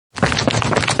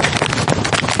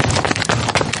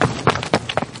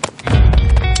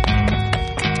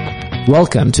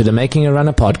Welcome to the Making a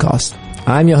Runner podcast.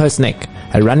 I'm your host Nick,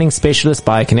 a running specialist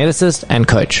biokineticist and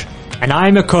coach. And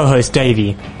I'm your co-host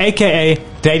Davey, aka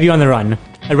Davey on the Run,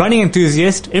 a running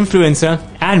enthusiast, influencer,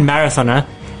 and marathoner,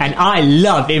 and I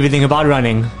love everything about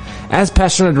running. As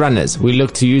passionate runners, we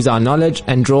look to use our knowledge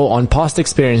and draw on past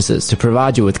experiences to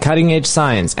provide you with cutting-edge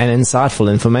science and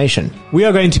insightful information. We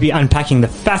are going to be unpacking the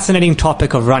fascinating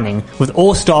topic of running with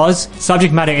all stars,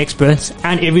 subject matter experts,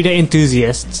 and everyday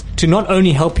enthusiasts to not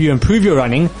only help you improve your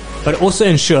running, but also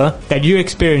ensure that you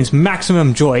experience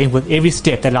maximum joy with every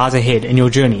step that lies ahead in your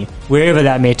journey, wherever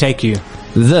that may take you.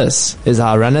 This is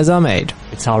how runners are made.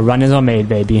 It's how runners are made,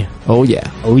 baby. Oh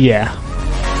yeah. Oh yeah.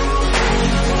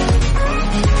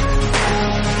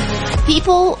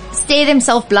 People stare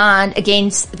themselves blind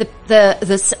against the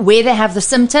where they have the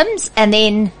symptoms and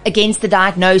then against the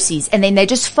diagnoses, and then they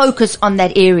just focus on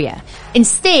that area.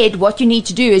 Instead, what you need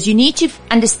to do is you need to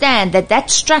understand that that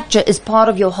structure is part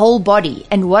of your whole body,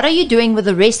 and what are you doing with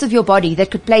the rest of your body that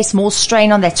could place more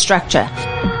strain on that structure?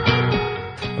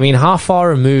 I mean, how far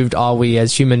removed are we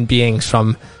as human beings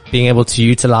from being able to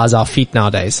utilize our feet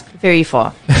nowadays? Very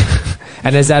far.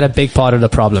 And is that a big part of the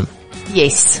problem?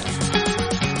 Yes.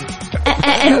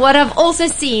 And what I've also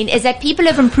seen is that people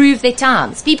have improved their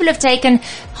times. People have taken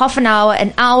half an hour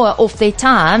off their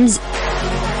times.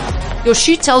 Your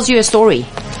shoe tells you a story.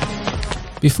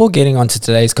 Before getting on to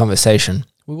today's conversation,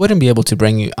 we wouldn't be able to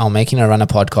bring you our Making a Runner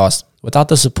podcast without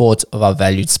the support of our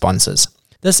valued sponsors.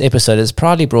 This episode is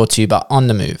proudly brought to you by On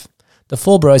The Move. The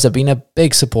Four Bros have been a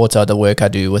big supporter of the work I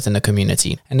do within the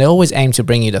community, and they always aim to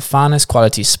bring you the finest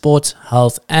quality sport,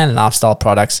 health, and lifestyle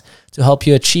products to help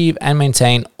you achieve and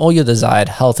maintain all your desired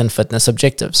health and fitness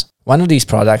objectives. One of these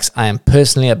products I am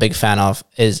personally a big fan of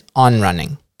is On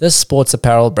Running. This sports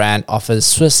apparel brand offers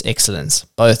Swiss excellence,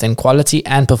 both in quality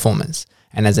and performance,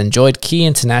 and has enjoyed key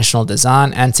international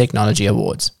design and technology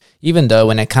awards. Even though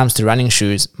when it comes to running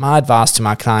shoes, my advice to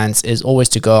my clients is always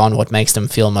to go on what makes them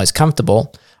feel most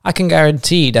comfortable, I can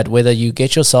guarantee that whether you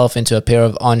get yourself into a pair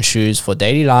of On shoes for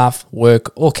daily life,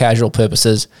 work, or casual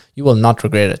purposes, you will not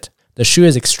regret it. The shoe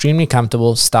is extremely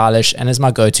comfortable, stylish, and is my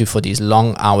go-to for these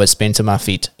long hours spent on my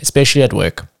feet, especially at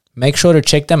work. Make sure to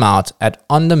check them out at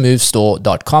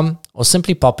onthemovestore.com or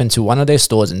simply pop into one of their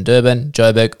stores in Durban,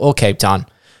 Joburg, or Cape Town.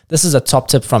 This is a top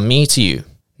tip from me to you.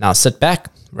 Now sit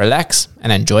back, relax,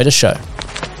 and enjoy the show.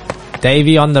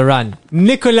 Davey on the Run.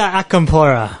 Nicola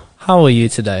Akampora. How are you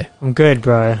today? I'm good,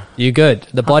 bro. You good?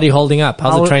 The body holding up?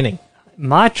 How's the training?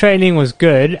 My training was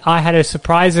good. I had a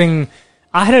surprising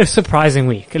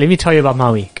week. Let me tell you about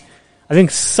my week. I think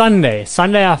last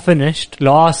Sunday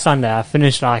I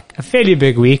finished like a fairly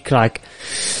big week. Like,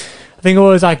 I think it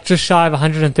was like just shy of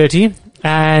 130.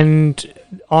 And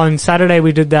on Saturday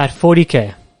we did that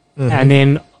 40K.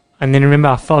 Mm-hmm. And then remember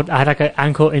I had like an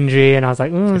ankle injury and I was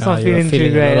like, it's not feeling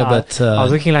too great. I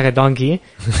was looking like a donkey.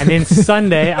 And then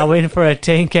Sunday I went for a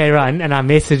 10K run and I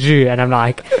messaged you and I'm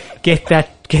like, get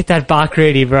that bike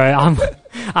ready, bro.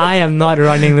 I am not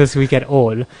running this week at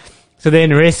all. So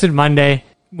then rested Monday,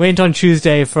 went on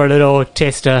Tuesday for a little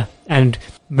tester, and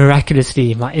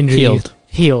miraculously my injury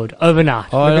healed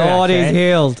overnight. Oh, Lord, he's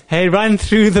healed. Hey, run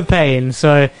through the pain.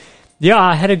 So yeah,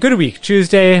 I had a good week.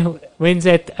 Tuesday,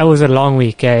 Wednesday, it was a long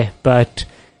week, but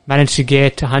managed to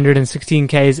get 116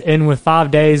 Ks in with 5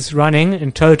 days running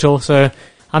in total, so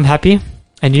I'm happy.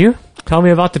 And you? Tell me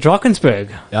about the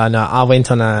Drakensberg. Yeah, no, I went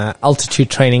on a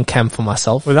altitude training camp for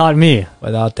myself. Without me?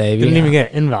 Without Davey. Didn't even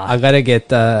get an invite. I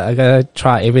gotta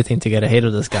try everything to get ahead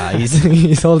of this guy.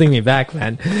 He's holding me back,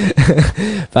 man.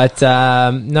 But,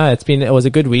 no, it was a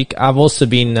good week. I've also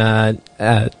been,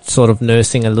 sort of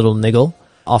nursing a little niggle.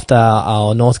 After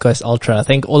our North Coast Ultra, I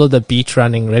think all of the beach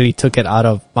running really took it out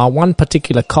of my one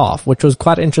particular calf, which was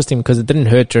quite interesting because it didn't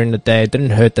hurt during the day. It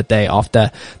didn't hurt the day after.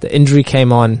 The injury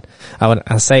came on.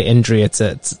 I say injury, it's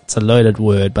a loaded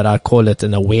word, but I call it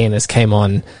an awareness came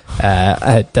on,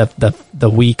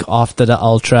 the week after the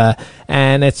Ultra.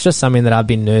 And it's just something that I've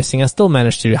been nursing. I still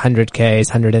managed to do 100 Ks,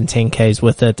 110 Ks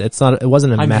with it. It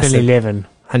wasn't a massive. 111.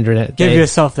 100. Give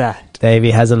yourself that.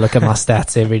 Davey has a look at my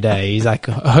stats every day. He's like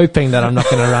hoping that I'm not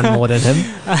going to run more than him.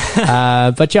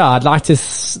 But yeah, I'd like to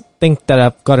think that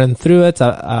I've gotten through it.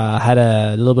 I had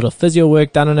a little bit of physio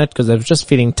work done on it because I was just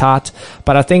feeling tight.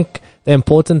 But I think the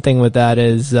important thing with that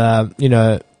is,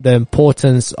 the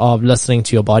importance of listening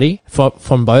to your body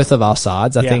from both of our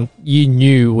sides. I think you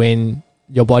knew when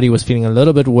your body was feeling a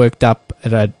little bit worked up,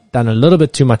 it had done a little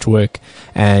bit too much work,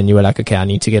 and you were like, okay, I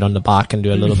need to get on the bike and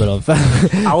do a little bit of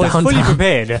I was fully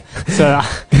prepared. So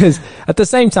because at the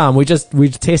same time, we're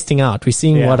testing out, we're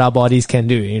seeing what our bodies can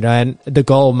do, and the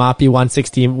goal might be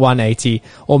 160, 180,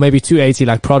 or maybe 280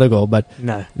 like Prodigal, but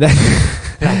no.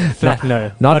 flat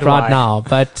no. Not But right why? now,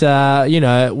 but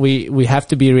we have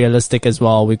to be realistic as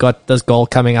well. We got this goal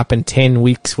coming up in 10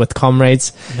 weeks with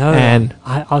comrades. No, And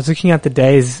I was looking at the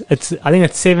days. I think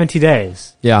it's 70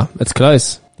 days. yeah, it's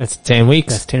close. That's 10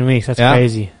 weeks. That's 10 weeks. That's Yeah.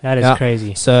 crazy. That is Yeah.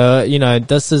 crazy. So,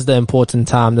 this is the important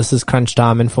time. This is crunch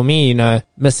time. And for me,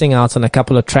 missing out on a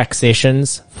couple of track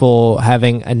sessions for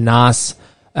having a nice,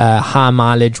 high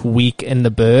mileage week in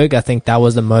the Berg, I think that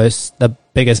was the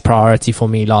biggest priority for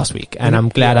me last week. And I'm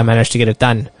glad I managed to get it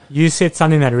done. You said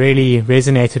something that really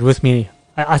resonated with me.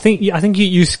 I think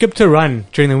you skipped a run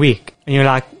during the week, and you're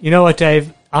like, you know what,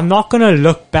 Dave? I'm not going to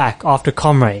look back after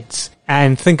comrades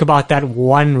and think about that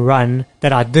one run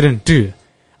that I didn't do.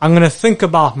 I'm going to think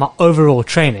about my overall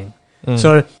training.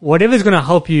 So whatever's going to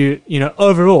help you,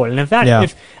 overall. And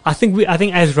I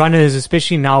think as runners,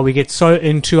 especially now, we get so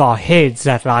into our heads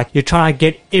that like you're trying to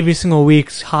get every single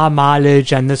week's high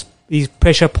mileage and these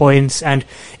pressure points. And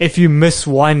if you miss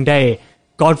one day,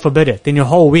 God forbid it, then your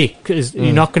whole week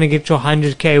you're not going to get your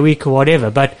 100K a week or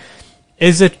whatever. But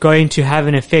is it going to have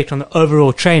an effect on the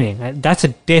overall training? That's a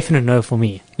definite no for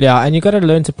me. Yeah, and you got to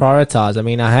learn to prioritize. I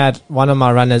mean, I had one of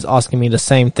my runners asking me the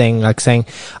same thing, like saying,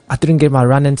 I didn't get my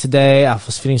run in today. I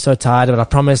was feeling so tired, but I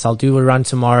promise I'll do a run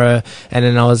tomorrow. And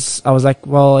then I was like,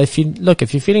 well, if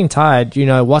you're feeling tired,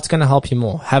 what's going to help you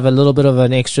more? Have a little bit of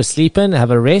an extra sleep in, have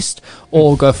a rest,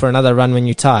 or go for another run when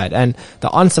you're tired. And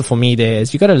the answer for me there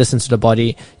is you got to listen to the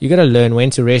body. You got to learn when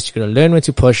to rest. You got to learn when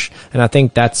to push. And I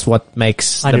think that's what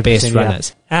makes the best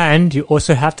runners. And you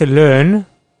also have to learn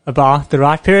about the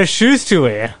right pair of shoes to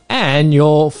wear. And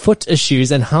your foot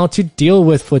issues and how to deal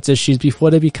with foot issues before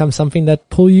they become something that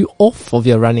pull you off of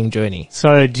your running journey.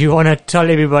 So do you want to tell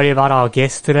everybody about our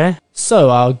guest today? So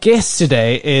our guest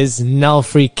today is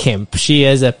Nelfrie Kemp. She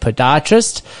is a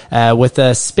podiatrist with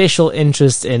a special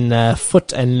interest in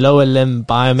foot and lower limb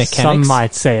biomechanics. Some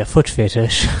might say a foot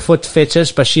fetish. Foot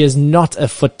fetish, but she is not a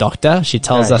foot doctor. She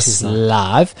tells us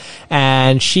live.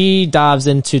 And she dives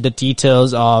into the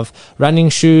details of running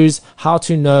shoes, how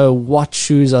to know what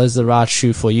shoes is the right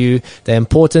shoe for you, the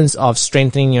importance of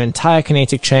strengthening your entire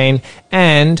kinetic chain,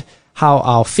 and how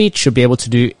our feet should be able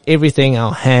to do everything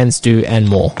our hands do and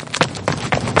more.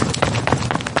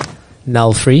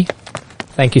 Nelfrie,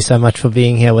 thank you so much for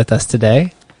being here with us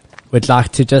today. We'd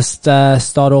like to just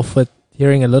start off with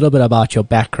hearing a little bit about your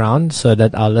background so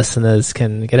that our listeners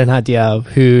can get an idea of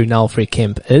who Nelfrie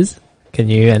Kemp is. Can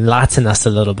you enlighten us a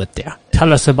little bit there?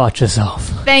 Tell us about yourself.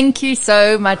 Thank you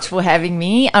so much for having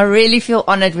me. I really feel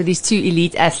honored with these two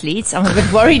elite athletes. I'm a bit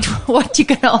worried what you're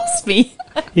going to ask me.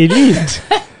 Elite.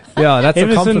 Yeah, that's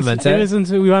a compliment. Ever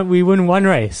since we won one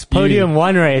race, podium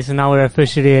one race, and now we're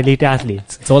officially elite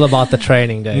athletes. It's all about the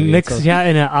training, David. Nick's here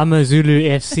in an Amazulu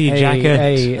FC jacket.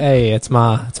 Hey, it's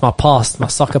my past, my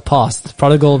soccer past.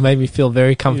 Prodigal made me feel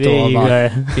very comfortable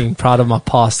about being proud of my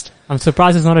past. I'm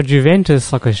surprised it's not a Juventus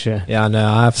soccer shirt. Yeah, no,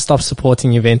 I've stopped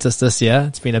supporting Juventus this year.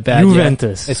 It's been a bad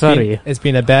Juventus, year. It's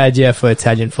been a bad year for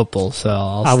Italian football, so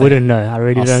I wouldn't know. I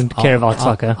really don't care about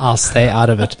soccer. I'll stay out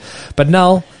of it. But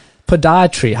now,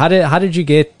 podiatry. How did you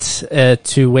get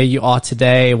to where you are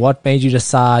today? What made you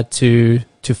decide to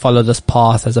follow this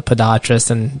path as a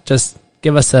podiatrist? And just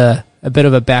give us a bit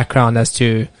of a background as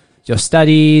to your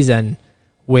studies and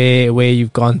where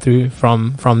you've gone through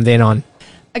from then on.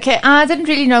 Okay, I didn't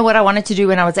really know what I wanted to do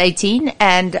when I was 18,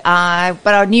 but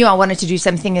I knew I wanted to do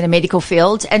something in the medical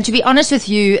field. And to be honest with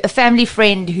you, a family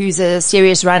friend who's a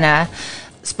serious runner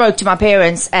spoke to my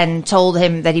parents and told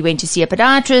him that he went to see a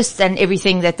podiatrist and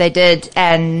everything that they did.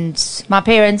 And my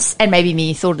parents, and maybe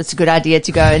me, thought it's a good idea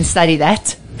to go and study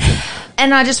that.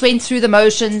 And I just went through the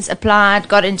motions, applied,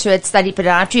 got into it, studied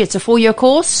podiatry. It's a 4-year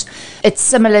course. It's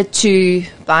similar to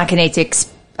biokinetics,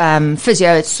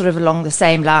 physio. It's sort of along the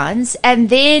same lines. And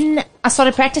then I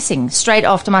started practicing straight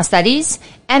after my studies.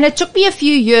 And it took me a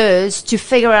few years to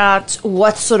figure out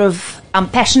what sort of I'm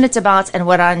passionate about and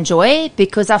what I enjoy,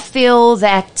 because I feel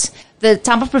that the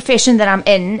type of profession that I'm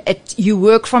in, you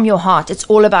work from your heart. It's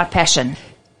all about passion.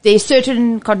 There's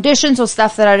certain conditions or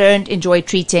stuff that I don't enjoy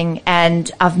treating, and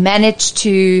I've managed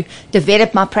to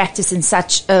develop my practice in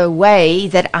such a way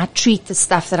that I treat the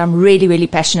stuff that I'm really, really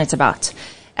passionate about.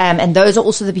 And those are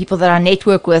also the people that I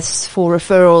network with for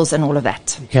referrals and all of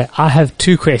that. Okay, I have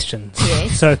 2 questions.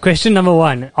 Yes. So question number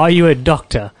 1, are you a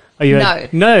doctor?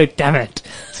 No, damn it.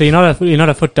 So you're not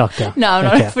a foot doctor? No, I'm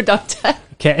not a foot doctor.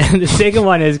 Okay, and the second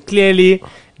one is clearly,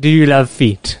 do you love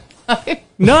feet?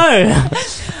 No.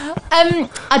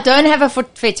 I don't have a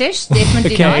foot fetish,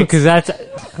 definitely Okay, not. because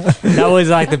that was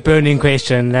like the burning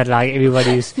question that like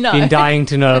everybody's No. been dying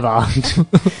to know about.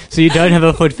 So you don't have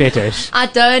a foot fetish. I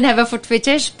don't have a foot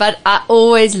fetish, but I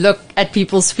always look at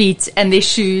people's feet and their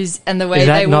shoes and the way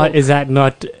they walk. Is that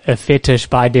not a fetish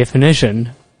by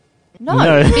definition? No,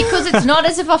 No. because it's not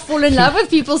as if I fall in love with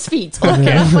people's feet. Or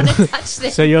I want to touch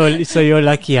them. So your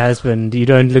lucky husband, you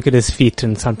don't look at his feet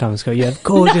and sometimes go, you have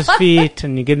gorgeous feet,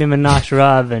 and you give them a nice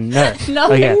rub, and no.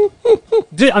 No.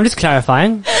 Okay. I'm just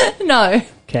clarifying. No.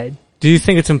 Okay. Do you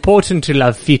think it's important to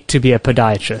love feet to be a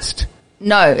podiatrist?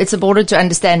 No, it's important to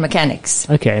understand mechanics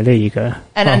Okay, there you go.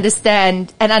 and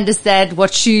understand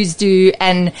what shoes do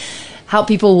and how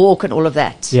people walk and all of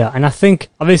that. Yeah, and I think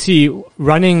obviously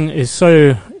running is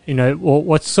so,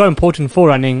 what's so important for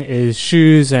running is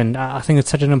shoes, and I think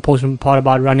it's such an important part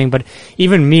about running. But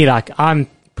even me, like, I'm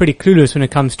pretty clueless when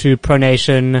it comes to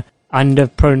pronation,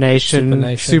 underpronation,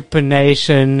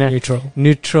 supination,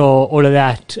 neutral, all of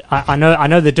that. I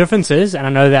know the differences, and I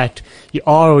know that you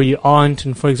are or you aren't.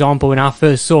 And for example, when I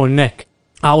first saw Nick,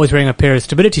 I was wearing a pair of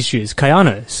stability shoes,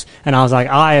 Kayanos, and I was like,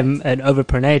 I am an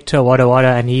overpronator, wada,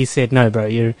 and he said, no, bro,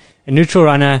 you're a neutral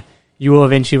runner, you will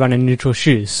eventually run in neutral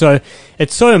shoes. So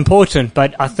it's so important,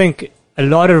 but I think a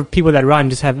lot of people that run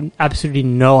just have absolutely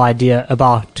no idea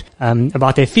about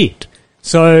their feet.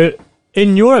 So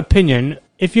in your opinion,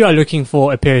 if you are looking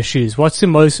for a pair of shoes, what's the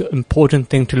most important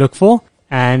thing to look for?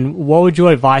 And what would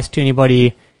your advice to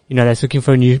anybody, that's looking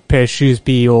for a new pair of shoes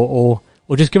be, or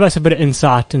just give us a bit of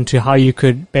insight into how you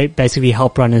could basically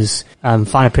help runners find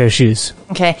a pair of shoes.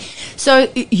 Okay,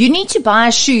 so you need to buy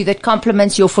a shoe that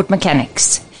complements your foot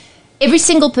mechanics. Every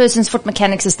single person's foot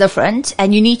mechanics is different,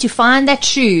 and you need to find that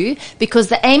shoe because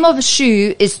the aim of a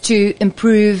shoe is to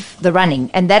improve the running.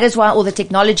 And that is why all the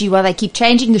technology, why they keep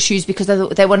changing the shoes, because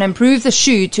they want to improve the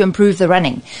shoe to improve the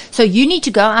running. So you need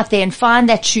to go out there and find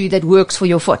that shoe that works for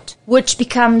your foot, which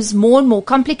becomes more and more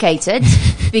complicated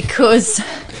because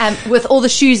with all the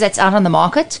shoes that's out on the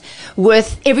market,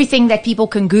 with everything that people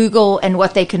can Google and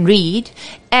what they can read,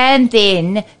 and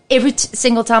then every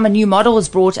single time a new model is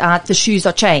brought out, the shoes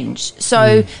are changed.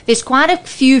 So there's quite a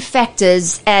few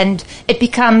factors, and it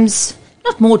becomes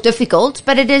not more difficult,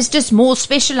 but it is just more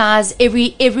specialized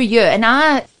every year. And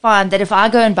I find that if I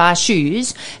go and buy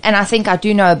shoes, and I think I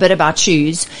do know a bit about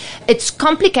shoes, it's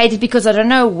complicated because I don't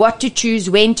know what to choose,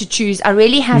 when to choose. I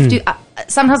really have to.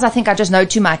 Sometimes I think I just know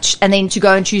too much, and then to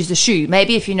go and choose the shoe.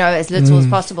 Maybe if you know as little as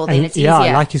possible, then it's easier.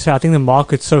 Yeah, like you said, I think the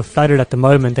market's so flooded at the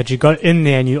moment that you go in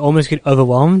there and you almost get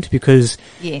overwhelmed because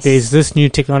there's this new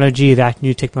technology, that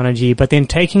new technology, but then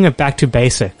taking it back to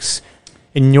basics.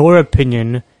 In your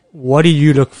opinion, what do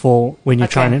you look for when you're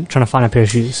trying to find a pair of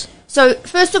shoes? So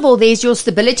first of all, there's your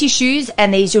stability shoes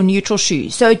and there's your neutral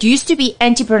shoes. So it used to be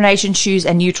anti-pronation shoes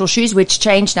and neutral shoes, which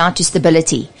changed now to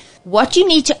stability. What you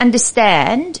need to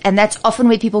understand, and that's often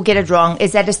where people get it wrong,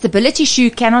 is that a stability shoe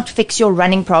cannot fix your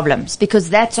running problems because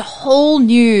that's a whole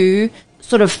new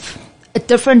sort of a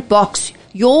different box.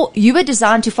 You were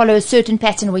designed to follow a certain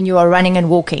pattern when you are running and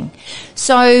walking.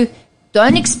 So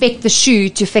don't expect the shoe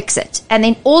to fix it. And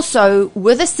then also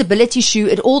with a stability shoe,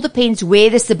 it all depends where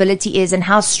the stability is and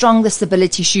how strong the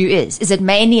stability shoe is. Is it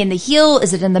mainly in the heel?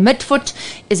 Is it in the midfoot?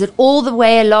 Is it all the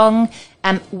way along?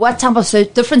 What type of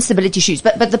different stability shoes?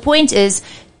 But the point is,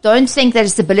 don't think that a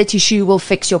stability shoe will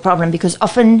fix your problem because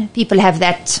often people have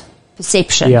that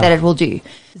perception that it will do.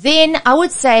 Then I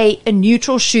would say a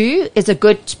neutral shoe is a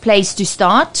good place to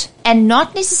start, and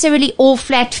not necessarily all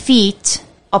flat feet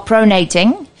are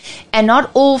pronating. And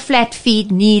not all flat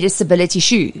feet need a stability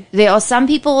shoe. There are some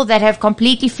people that have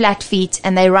completely flat feet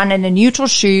and they run in a neutral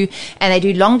shoe and they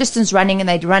do long distance running and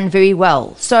they run very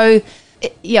well. So,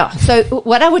 So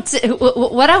what I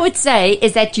would say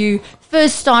is that you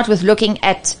first start with looking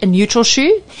at a neutral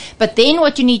shoe, but then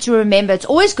what you need to remember, it's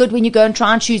always good when you go and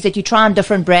try on shoes that you try on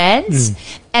different brands.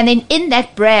 And then in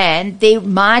that brand, there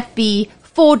might be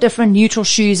 4 different neutral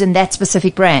shoes in that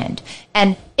specific brand.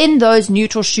 And in those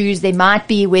neutral shoes, there might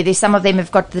be where some of them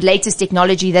have got the latest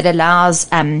technology that allows,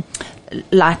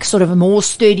 like sort of a more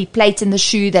sturdy plate in the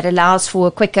shoe that allows for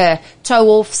a quicker toe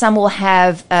off. Some will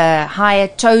have a higher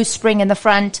toe spring in the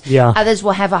front. Others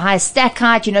will have a higher stack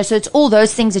height, so it's all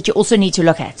those things that you also need to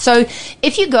look at. So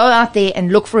if you go out there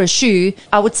and look for a shoe,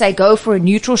 I would say go for a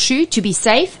neutral shoe to be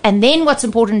safe. And then what's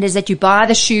important is that you buy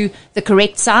the shoe the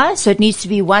correct size. So it needs to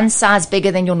be one size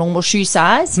bigger than your normal shoe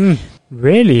size.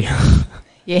 Really?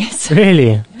 Yes.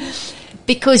 Really?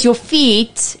 Because your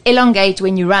feet elongate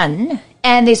when you run,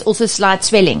 and there's also slight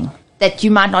swelling that you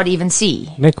might not even see.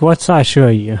 Nick, what size shoe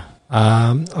are you?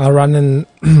 I run in,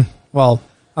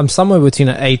 I'm somewhere between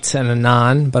an 8 and a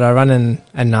 9, but I run in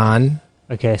a 9.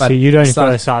 Okay, But so you don't it's go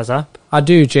like- a size up? I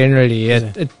do generally.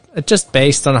 It just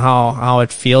based on how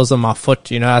it feels on my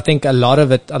foot. I think a lot of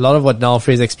what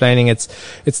Nelfrie is explaining, it's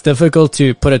difficult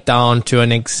to put it down to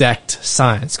an exact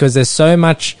science because there's so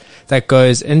much that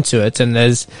goes into it, and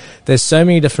there's so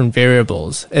many different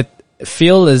variables.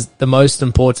 Feel is the most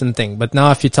important thing. But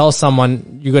now if you tell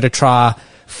someone you got to try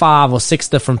 5 or 6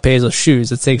 different pairs of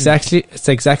shoes, it's the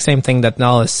exact same thing that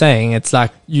Nell is saying. It's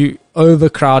like you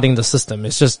overcrowding the system.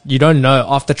 It's just, you don't know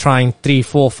after trying 3,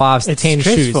 4, 5, 10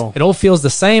 stressful. shoes. It all feels the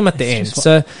same at the end.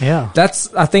 stressful. So Yeah.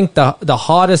 that's, I think the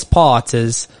hardest part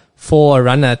is for a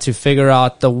runner to figure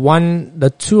out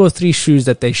the 2 or 3 shoes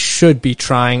that they should be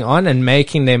trying on and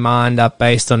making their mind up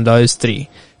based on those 3.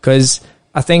 Because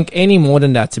I think any more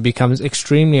than that, it becomes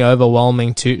extremely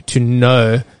overwhelming to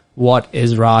know what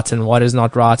is right and what is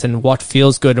not right, and what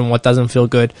feels good and what doesn't feel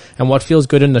good, and what feels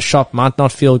good in the shop might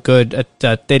not feel good at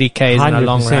 30 Ks in a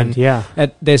long run. Yeah.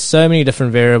 There's so many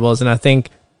different variables, and I think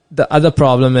the other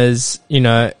problem is,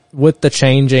 with the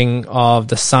changing of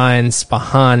the science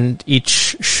behind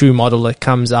each shoe model that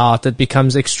comes out, it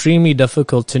becomes extremely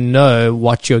difficult to know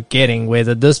what you're getting,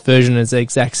 whether this version is the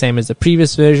exact same as the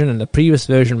previous version, and the previous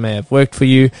version may have worked for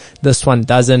you, this one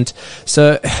doesn't.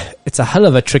 So it's a hell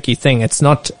of a tricky thing. It's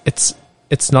not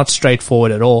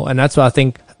straightforward at all. And that's why I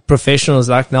think professionals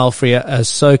like Nelfrie are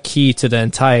so key to the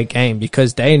entire game,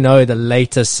 because they know the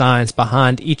latest science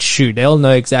behind each shoe. They'll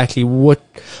know exactly what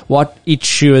each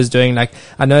shoe is doing. Like,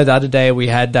 I know the other day we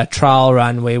had that trial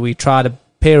run where we tried a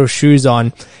pair of shoes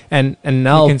on, and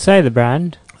now You can say the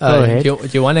brand. Go ahead. do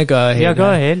you want to go ahead? Yeah,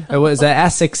 go ahead. It was the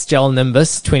Asics Gel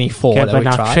Nimbus 24 Okay, that but we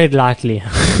now tried. tread lightly.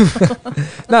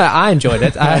 No, I enjoyed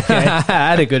it. I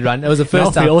had a good run. It was the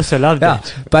first We time. also loved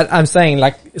it. But I'm saying,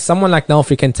 like, someone like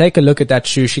Nelfrie can take a look at that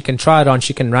shoe. She can try it on.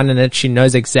 She can run in it. She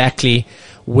knows exactly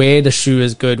where the shoe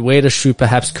is good, where the shoe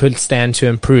perhaps could stand to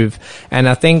improve. And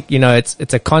I think,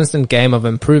 it's a constant game of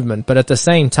improvement. But at the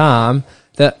same time,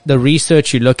 the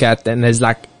research you look at, and there's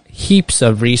like heaps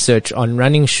of research on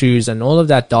running shoes and all of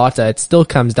that data, it still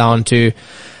comes down to,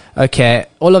 okay,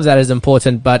 all of that is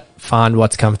important, but find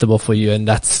what's comfortable for you, and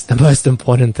that's the most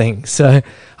important thing. So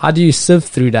how do you sift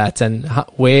through that, and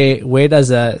where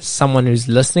does someone who's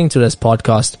listening to this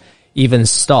podcast even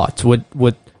start? Would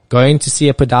going to see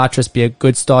a podiatrist be a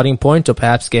good starting point, or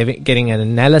perhaps getting an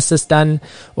analysis done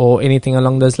or anything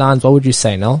along those lines? What would you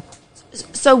say, Nell?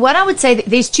 So what I would say,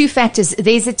 there's 2 factors.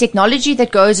 There's the technology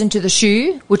that goes into the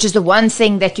shoe, which is the one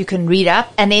thing that you can read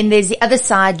up. And then there's the other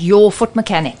side, your foot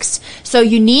mechanics. So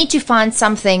you need to find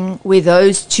something where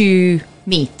those 2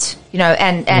 meet,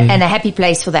 and a happy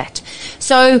place for that.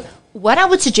 So what I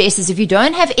would suggest is, if you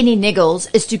don't have any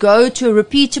niggles, is to go to a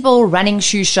reputable running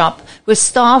shoe shop with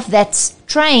staff that's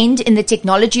trained in the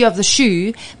technology of the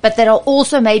shoe, but that are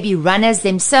also maybe runners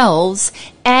themselves,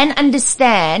 and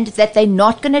understand that they're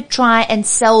not going to try and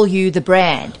sell you the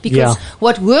brand. Because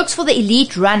what works for the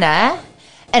elite runner,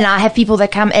 and I have people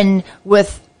that come in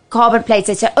with carbon plates,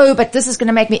 they say, oh, but this is going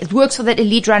to make me, it works for that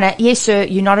elite runner. Yes, sir,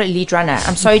 you're not an elite runner.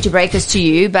 I'm sorry to break this to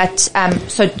you, but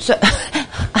so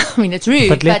I mean, it's rude.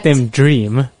 But let them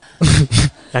dream.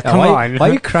 Like, come on. Why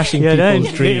are you crushing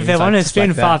people's dreams? If they want to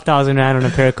spend 5,000 rand on a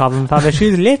pair of carbon fiber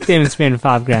shoes, let them spend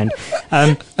 5 grand.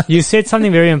 You said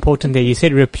something very important there. You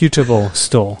said reputable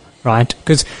store, right?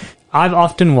 Because I've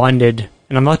often wondered,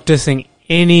 and I'm not dissing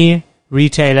any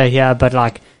retailer here, but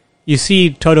like, you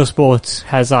see Total Sports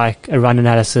has like a run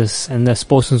analysis, and the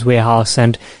Sportsman's Warehouse,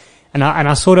 and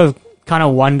I sort of kind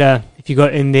of wonder, if you go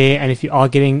in there and if you are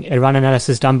getting a run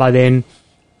analysis done by then,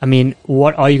 I mean,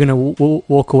 what are you going to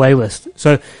walk away with?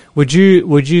 So would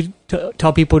you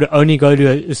tell people to only go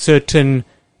to a certain,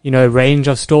 range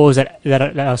of stores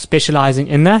that are specializing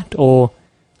in that, or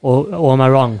am I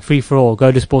wrong? Free for all,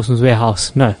 go to Sportsman's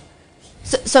Warehouse? No.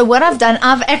 So what I've done,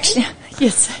 I've actually,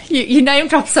 yes, you name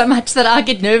drop so much that I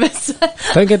get nervous.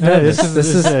 Don't get nervous.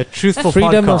 This is a truthful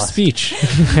freedom podcast. of speech.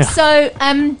 So,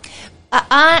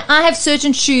 I have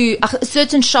certain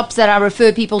shops that I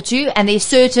refer people to, and there's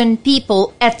certain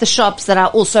people at the shops that I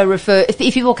also refer. If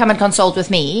people come and consult with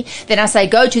me, then I say,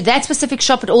 go to that specific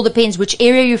shop. It all depends which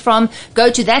area you're from. Go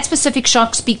to that specific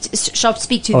shop, speak to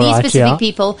these specific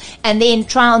people, and then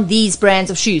try on these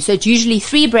brands of shoes. So it's usually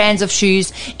 3 brands of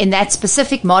shoes in that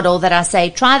specific model that I say,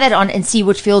 try that on and see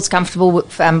which feels comfortable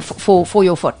for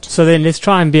your foot. So then let's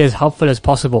try and be as helpful as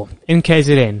possible. In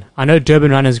KZN, I know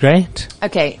Durban Run is great.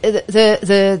 Okay,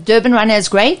 the Durban Runner is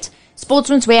great.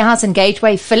 Sportsman's Warehouse and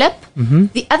Gateway, Philip.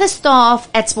 The other staff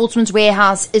at Sportsman's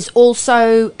Warehouse is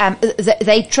also,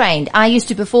 they trained. I used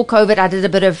to, before COVID, I did a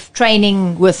bit of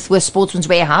training with Sportsman's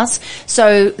Warehouse.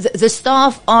 So the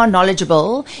staff are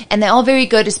knowledgeable and they are very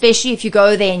good, especially if you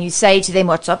go there and you say to them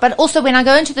what's up. But also when I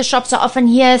go into the shops, I often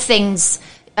hear things,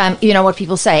 you know what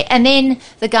people say. And then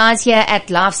the guys here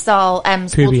at Lifestyle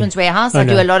Sportsman's Warehouse, I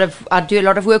do a lot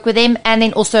of work with them, and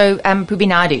then also Pubi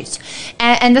Naidu's.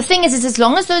 And the thing is as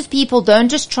long as those people don't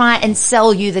just try and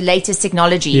sell you the latest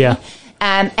technology,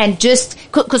 and just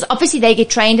because obviously they get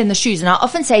trained in the shoes, and I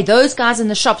often say those guys in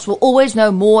the shops will always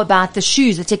know more about the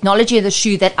shoes, the technology of the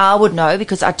shoe, that I would know,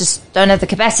 because I just don't have the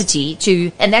capacity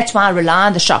to, and that's why I rely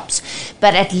on the shops.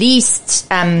 But at least,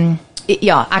 I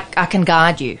can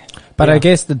guide you. But I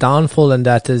guess the downfall in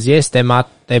that is, yes, they might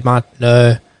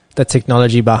know the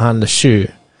technology behind the shoe,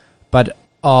 but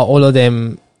are all of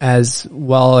them as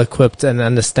well equipped and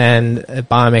understand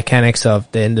biomechanics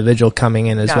of the individual coming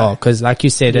in as well? Because like you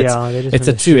said, it's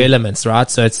the two elements, right?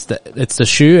 So it's the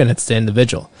shoe and it's the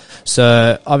individual.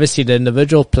 So obviously the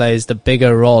individual plays the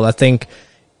bigger role. I think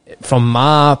from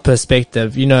my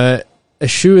perspective, you know, a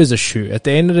shoe is a shoe. At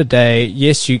the end of the day,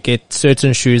 yes, you get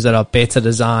certain shoes that are better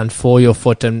designed for your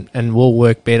foot and will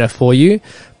work better for you.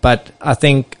 But I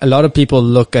think a lot of people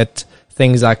look at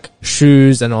things like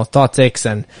shoes and orthotics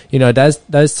and, you know,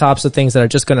 those types of things that are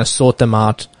just going to sort them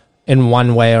out in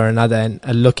one way or another, and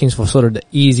are looking for sort of the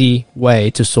easy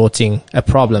way to sorting a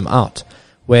problem out.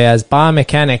 Whereas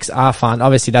biomechanics, I find,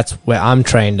 obviously that's where I'm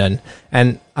trained in,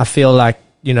 and I feel like,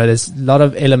 you know, there's a lot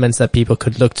of elements that people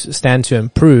could stand to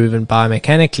improve in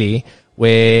biomechanically,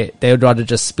 where they would rather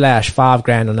just splash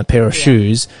 $5,000 on a pair of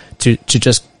shoes to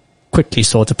just quickly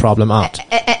sort a problem out.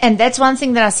 And that's one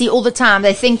thing that I see all the time.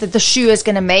 They think that the shoe is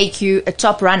going to make you a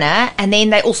top runner, and then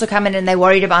they also come in and they're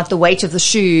worried about the weight of the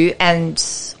shoe, and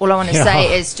all I want to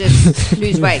say is just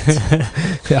lose weight.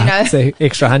 You know? So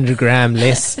extra 100 gram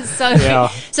less. So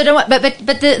don't worry. But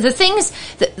the things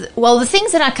the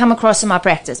things that I come across in my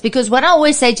practice, because what I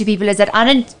always say to people is that I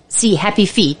don't see happy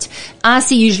feet. I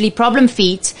see usually problem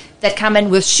feet that come in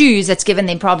with shoes that's given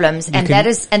them problems, and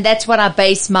that's what I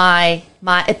base my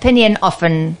opinion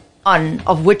often on,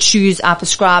 of which shoes I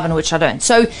prescribe and which I don't.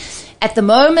 So at the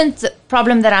moment, the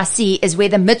problem that I see is where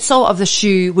the midsole of the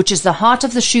shoe, which is the heart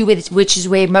of the shoe, which is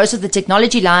where most of the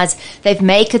technology lies, they've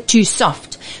made it too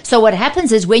soft. So what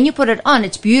happens is when you put it on,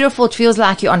 it's beautiful, it feels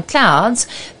like you're on clouds,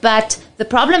 but the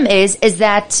problem is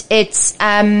that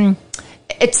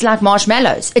it's like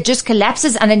marshmallows. It just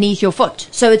collapses underneath your foot.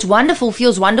 So it's wonderful,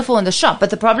 feels wonderful in the shop. But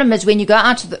the problem is when you go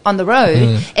out on the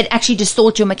road, it actually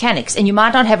distorts your mechanics, and you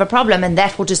might not have a problem, and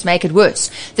that will just make it worse.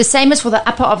 The same is for the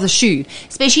upper of the shoe,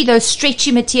 especially those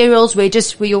stretchy materials where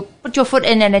you put your foot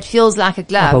in and it feels like a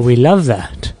glove. Oh, but we love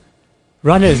that.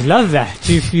 Runners love that.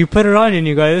 You put it on and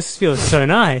you go, this feels so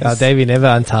nice. Davey never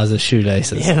unties his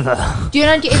shoelaces. Never. Do you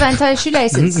not ever untie your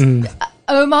shoelaces?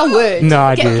 Oh my word. No,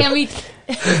 I do. Can we...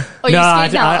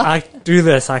 I do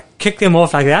this. I kick them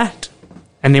off like that,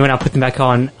 and then when I put them back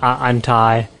on, I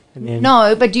untie. And then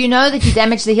no, but do you know that you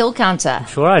damage the heel counter? I'm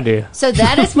sure I do. So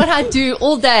that is what I do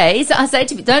all day. So I say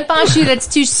to people, don't buy a shoe that's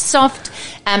too soft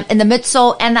in the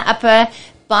midsole and the upper.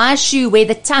 Buy a shoe where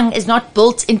the tongue is not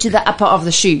built into the upper of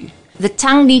the shoe. The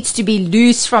tongue needs to be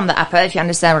loose from the upper, if you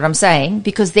understand what I'm saying,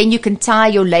 because then you can tie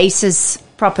your laces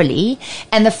properly.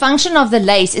 And the function of the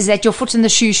lace is that your foot and the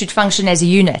shoe should function as a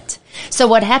unit. So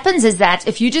what happens is that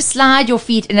if you just slide your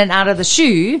feet in and out of the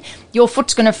shoe, your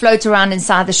foot's going to float around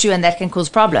inside the shoe, and that can cause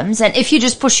problems. And if you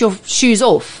just push your shoes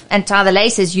off and tie the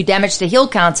laces, you damage the heel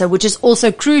counter, which is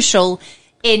also crucial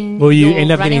in Well, you your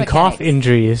end up running getting calf mechanics.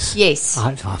 injuries. Yes.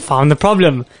 I found the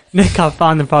problem. Nick, I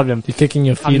found the problem. You're kicking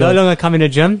your I'm feet no off. longer coming to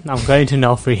gym. I'm going to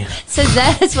Nelfrie. So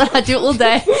that is what I do all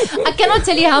day. I cannot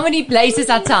tell you how many laces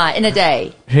I tie in a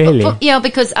day. Really? Yeah,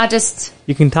 because I just...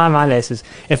 You can tie my laces.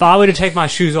 If I were to take my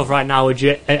shoes off right now, would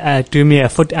you do me a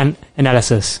foot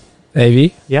analysis?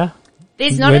 Davey? Yeah?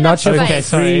 There's not We're enough not your space.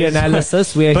 sorry. free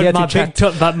analysis. We're here to chat.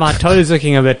 But my toe is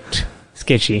looking a bit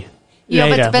sketchy. Yeah,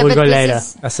 Later. but We'll go this later.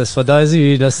 is- That's just for those of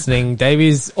you listening.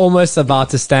 Davey's almost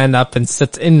about to stand up and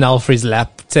sit in Nelfrie's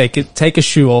lap, take a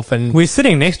shoe off, and We're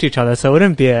sitting next to each other, so it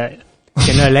wouldn't be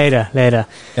later.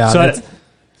 Yeah,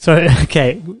 So,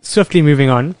 okay, swiftly moving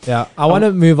on. yeah. I want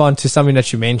to move on to something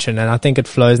that you mentioned, and I think it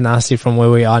flows nicely from where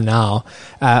we are now.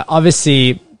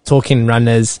 Obviously, talking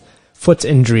runners, foot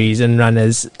injuries in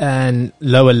runners, and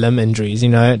lower limb injuries. You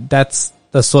know, that's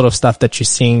the sort of stuff that you're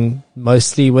seeing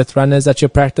mostly with runners at your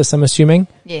practice, I'm assuming.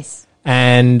 Yes.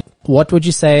 And what would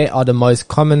you say are the most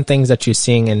common things that you're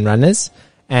seeing in runners?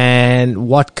 And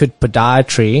what could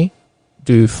podiatry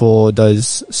do for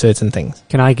those certain things?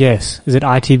 Can I guess? Is it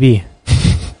ITB?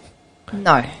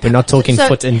 No. We're not talking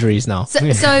foot injuries now.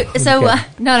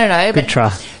 No. Good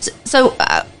try.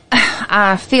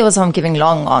 I feel as though I'm giving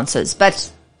long answers,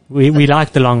 but we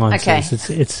like the long answers.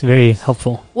 Okay. It's very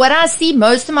helpful. what I see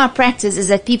most of my practice is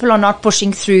that people are not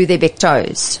pushing through their big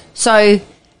toes. So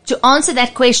to answer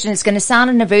that question, it's going to sound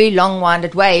in a very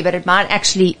long-winded way, but it might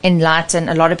actually enlighten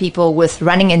a lot of people with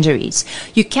running injuries.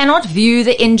 You cannot view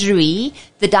the injury,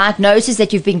 the diagnosis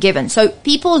that you've been given. So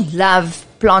people love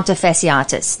plantar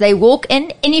fasciitis. They walk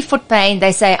in, any foot pain,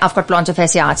 they say, I've got plantar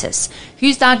fasciitis.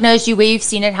 Who's diagnosed you, where you've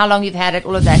seen it, how long you've had it,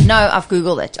 all of that. No, I've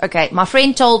Googled it. Okay, my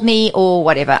friend told me, or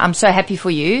whatever. I'm so happy for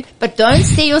you. But don't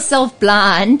stare yourself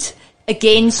blind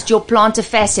against your plantar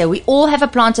fascia. We all have a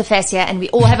plantar fascia, and we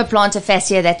all have a plantar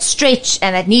fascia that's stretched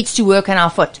and that needs to work on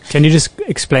our foot. Can you just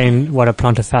explain what a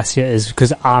plantar fascia is?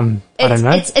 Because I don't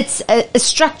know. It's a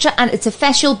structure, and it's a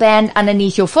fascial band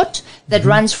underneath your foot that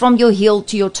runs from your heel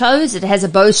to your toes. It has a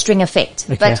bowstring effect.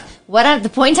 Okay. But the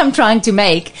point I'm trying to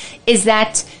make is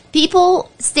that people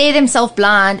stare themselves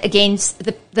blind against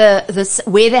the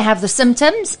where they have the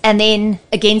symptoms, and then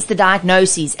against the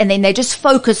diagnoses, and then they just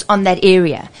focus on that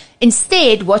area.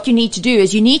 Instead, what you need to do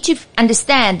is you need to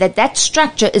understand that that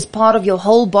structure is part of your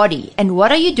whole body, and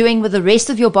what are you doing with the rest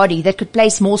of your body that could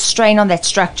place more strain on that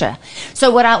structure.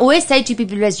 So what I always say to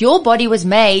people is your body was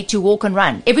made to walk and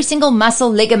run. Every single muscle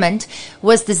ligament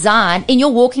was designed, in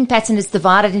your walking pattern is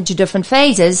divided into different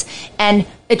phases, and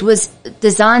it was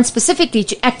designed specifically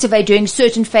to activate during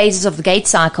certain phases of the gait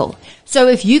cycle. So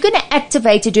if you're going to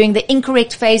activate it during the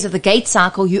incorrect phase of the gait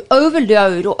cycle, you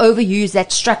overload or overuse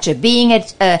that structure, being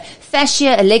it a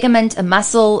fascia, a ligament, a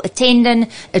muscle, a tendon,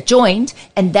 a joint,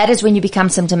 and that is when you become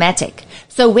symptomatic.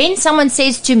 So when someone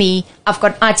says to me, I've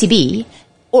got ITB,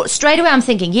 or straight away I'm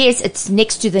thinking, yes, it's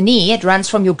next to the knee. It runs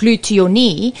from your glute to your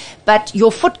knee, but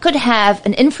your foot could have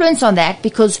an influence on that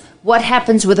because what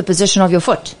happens with the position of your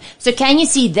foot. So can you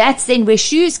see that's then where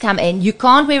shoes come in? You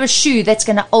can't wear a shoe that's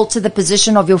going to alter the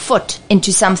position of your foot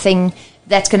into something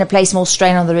that's going to place more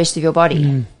strain on the rest of your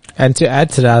body. And to add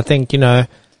to that, I think,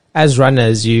 as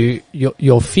runners,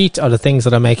 your feet are the things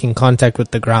that are making contact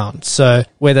with the ground. So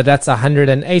whether that's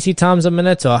 180 times a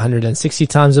minute or 160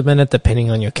 times a minute,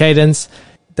 depending on your cadence,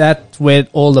 that's where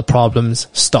all the problems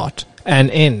start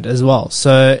and end as well.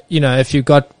 So, if you've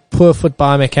got poor foot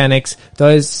biomechanics,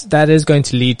 that is going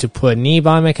to lead to poor knee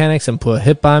biomechanics and poor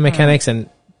hip biomechanics and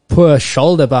poor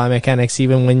shoulder biomechanics,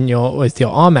 even when you're with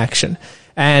your arm action.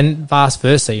 And vice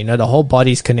versa, the whole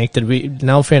body's connected.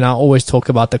 Nelfrie and I always talk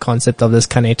about the concept of this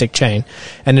kinetic chain,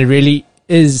 and it really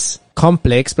is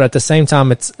complex, but at the same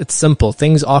time, it's simple.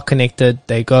 Things are connected.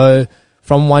 They go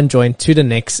from one joint to the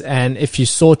next, and if you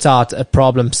sort out a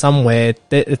problem somewhere,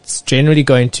 it's generally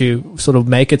going to sort of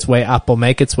make its way up or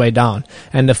make its way down,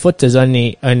 and the foot is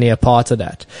only a part of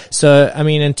that. So,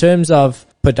 in terms of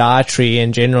podiatry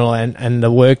in general and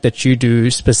the work that you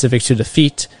do specific to the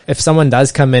feet, if someone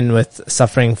does come in with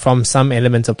suffering from some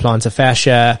element of plantar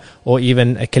fascia or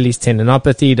even Achilles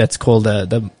tendinopathy, that's called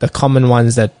the common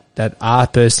ones that I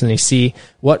personally see,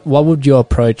 what would your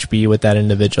approach be with that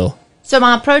individual? So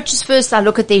my approach is, first I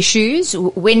look at their shoes.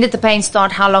 When did the pain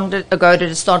start? How long ago did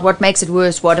it start? What makes it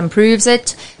worse? What improves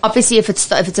it? Obviously, if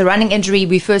it's a running injury,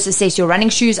 we first assess your running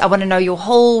shoes. I want to know your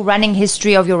whole running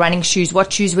history of your running shoes.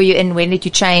 What shoes were you in? When did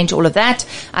you change? All of that.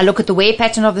 I look at the wear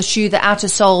pattern of the shoe, the outer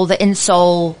sole, the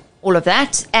insole, all of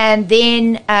that. And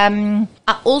then I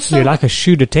also... You're like a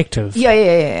shoe detective.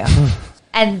 Yeah.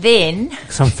 And then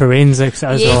some forensics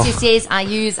as well. Yes, I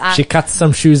use... She cuts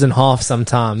some shoes in half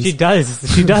sometimes. She does.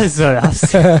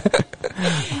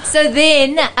 So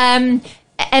then, and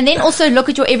then also look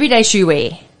at your everyday shoe wear.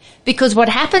 Because what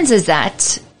happens is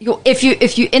that if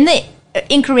you're in the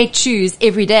incorrect shoes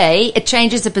every day, it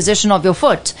changes the position of your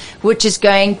foot, which is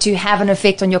going to have an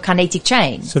effect on your kinetic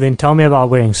chain. So then tell me about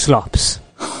wearing slops.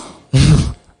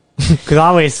 Because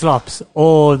I wear slops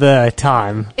all the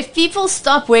time. If people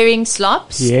stop wearing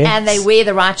slops and they wear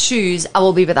the right shoes, I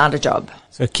will be without a job.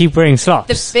 So keep wearing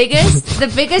slops.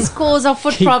 The biggest cause of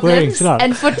foot problems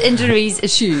and foot injuries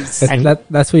is shoes.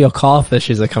 That's where your calf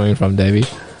issues are coming from, Davey.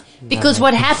 Because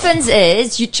what happens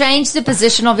is you change the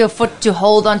position of your foot to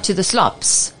hold onto the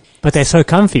slops. But they're so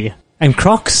comfy. And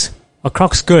Crocs? Are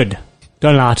Crocs good?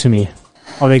 Don't lie to me.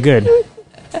 Are they good?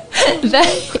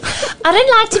 I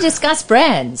don't like to discuss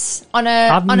brands on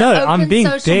an open I'm being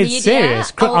social dead media.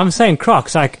 serious. I'm saying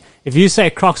Crocs. Like, if you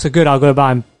say Crocs are good, I'll go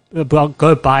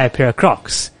buy a pair of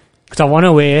Crocs because I want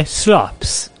to wear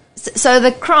slops. So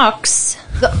the Crocs,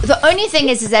 the only thing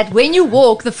is that when you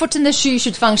walk, the foot and the shoe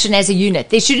should function as a unit.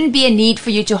 There shouldn't be a need for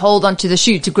you to hold onto the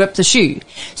shoe, to grip the shoe.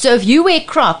 So if you wear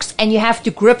Crocs and you have to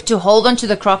grip to hold onto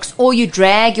the Crocs, or you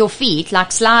drag your feet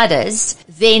like sliders,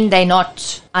 then they're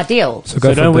not ideal. So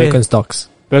go for Birkenstocks.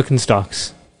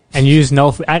 Birkenstocks. And use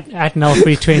Nelfrie at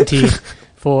Nelfrie20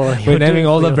 for... We're naming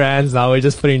all the brands now. We're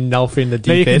just putting Nelfrie in the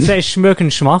deep end. You can say Schmirk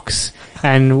and Schmocks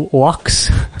and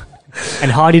Wax and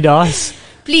Hardy Das.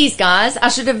 Please, guys, I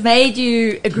should have made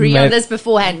you agree on this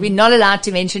beforehand. We're not allowed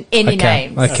to mention any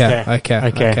names.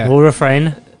 Okay. We'll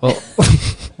refrain.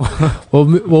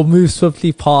 We'll move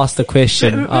swiftly past the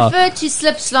question. Refer to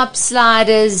slip, slop,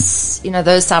 sliders,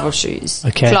 those type of shoes.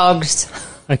 Okay. Clogs.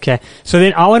 Okay. So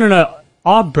then I want to know,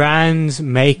 are brands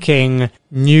making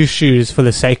new shoes for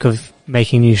the sake of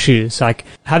making new shoes? Like,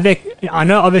 I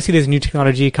know obviously there's new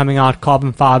technology coming out,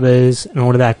 carbon fibers and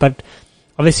all of that, but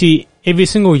obviously every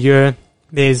single year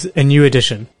there's a new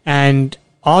edition. And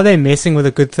are they messing with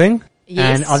a good thing?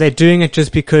 Yes. And are they doing it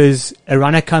just because a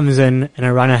runner comes in and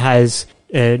a runner has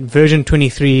version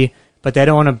 23, but they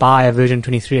don't want to buy a version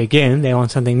 23 again, they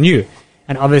want something new.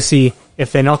 And obviously,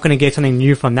 if they're not going to get something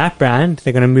new from that brand,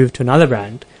 they're going to move to another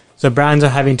brand. So brands are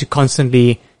having to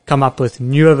constantly come up with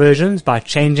newer versions by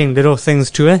changing little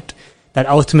things to it that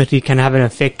ultimately can have an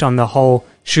effect on the whole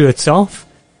shoe itself.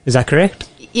 Is that correct?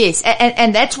 Yes,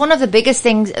 and that's one of the biggest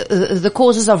things, the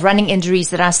causes of running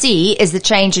injuries that I see is the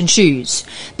change in shoes.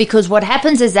 Because what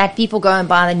happens is that people go and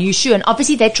buy the new shoe, and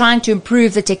obviously they're trying to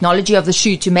improve the technology of the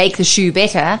shoe to make the shoe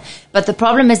better, but the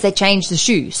problem is they change the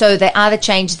shoe. So they either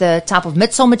change the type of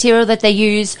midsole material that they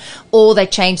use, or they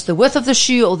change the width of the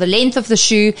shoe or the length of the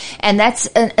shoe, and that's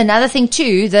another thing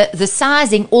too, the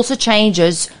sizing also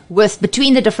changes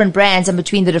between the different brands and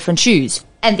between the different shoes.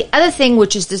 And the other thing,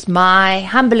 which is just my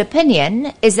humble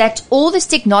opinion, is that all this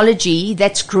technology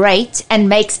that's great and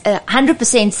makes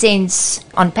 100% sense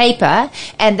on paper,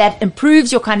 and that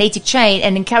improves your kinetic chain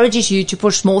and encourages you to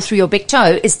push more through your big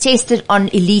toe, is tested on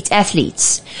elite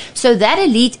athletes. So that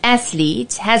elite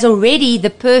athlete has already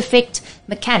the perfect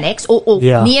mechanics or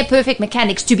near perfect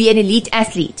mechanics to be an elite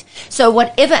athlete. So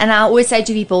whatever, and I always say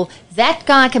to people, that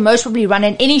guy can most probably run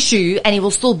in any shoe and he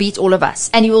will still beat all of us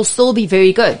and he will still be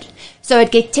very good. So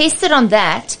it gets tested on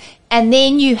that, and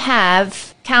then you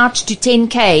have couch to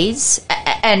 10Ks,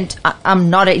 and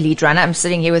I'm not an elite runner. I'm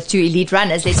sitting here with two elite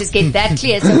runners. Let's just get that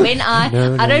clear. So when I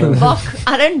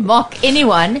don't mock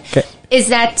anyone, is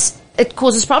that it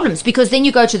causes problems, because then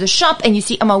you go to the shop and you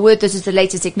see, oh my word, this is the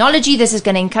latest technology. This is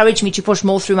going to encourage me to push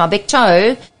more through my big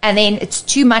toe, and then it's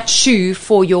too much shoe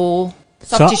for your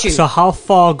soft tissue. So how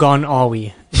far gone are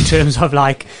we? In terms of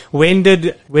like, when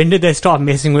did they start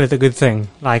messing with a good thing?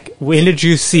 Like, when did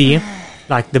you see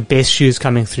like the best shoes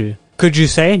coming through? Could you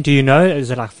say? Do you know?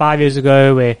 Is it like 5 years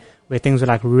ago where things were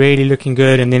like really looking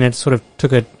good, and then it sort of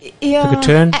took a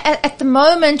turn? At the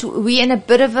moment, we're in a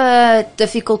bit of a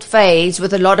difficult phase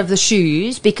with a lot of the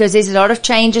shoes, because there's a lot of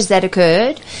changes that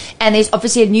occurred, and there's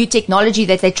obviously a new technology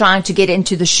that they're trying to get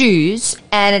into the shoes,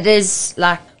 and it is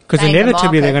like, because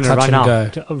inevitably they're going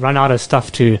to run out of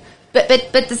stuff to. But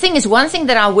the thing is, one thing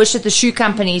that I wish that the shoe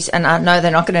companies, and I know they're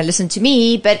not going to listen to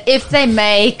me, but if they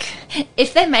make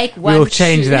one, we'll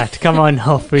change that. Come on,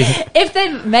 Nelfrie. If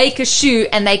they make a shoe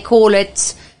and they call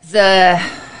it the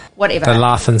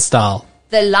Life and Style.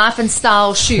 The Life and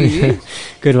Style shoe.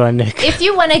 Good one, Nick. If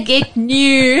you want to get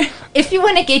new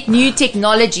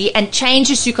technology and change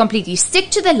your shoe completely, stick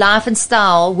to the Life and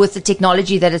Style with the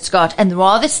technology that it's got, and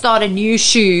rather start a new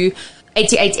shoe,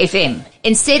 88 FM,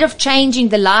 instead of changing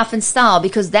the Life and Style,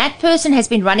 because that person has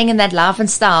been running in that Life and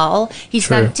Style. He's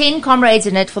done 10 comrades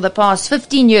in it for the past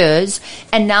 15 years,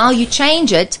 and now you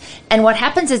change it, and what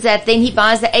happens is that then he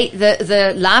buys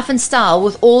the Life and Style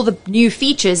with all the new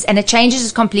features, and it changes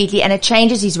it completely, and it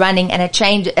changes his running, and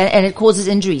it causes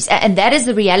injuries, and that is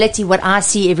the reality what I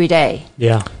see every day.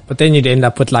 Yeah, but then you'd end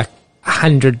up with like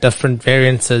 100 different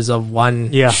variances of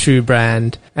one shoe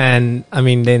brand, and I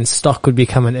mean then stock would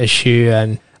become an issue,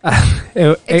 and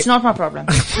it's not my problem.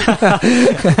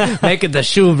 Make it the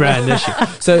shoe brand issue.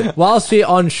 So whilst we're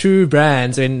on shoe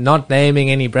brands and not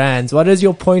naming any brands, what is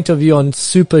your point of view on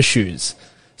super shoes?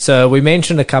 So we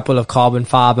mentioned a couple of carbon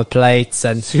fiber plates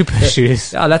and super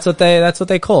shoes. Oh, that's what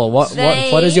they call. What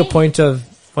is your point of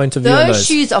view on those? Those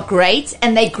shoes are great,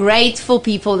 and they're great for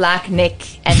people like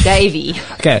Nick and Davey.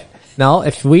 Okay. Now,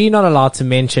 if we're not allowed to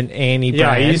mention any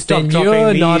brands, then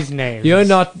you're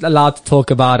not allowed to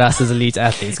talk about us as elite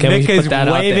athletes. Can Nick we put that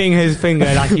is waving his finger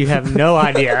like you have no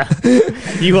idea.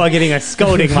 You are getting a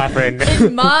scolding, my friend.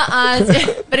 In my eyes,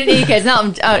 but in any case,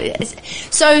 no.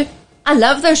 So I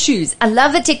love those shoes. I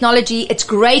love the technology. It's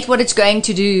great what it's going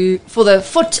to do for the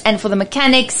foot and for the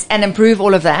mechanics and improve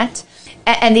all of that.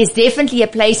 And there's definitely a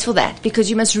place for that, because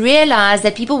you must realize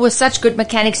that people with such good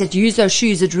mechanics that use those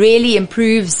shoes, it really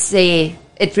improves their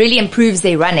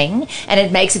running, and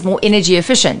it makes it more energy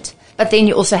efficient. But then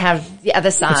you also have the other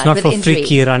side. It's not with for injury.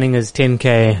 freaky running as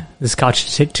 10K, this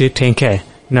couch to 10K.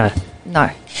 No.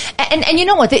 And you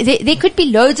know what? There could be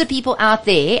loads of people out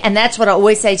there, and that's what I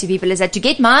always say to people, is that to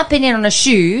get my opinion on a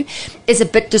shoe is a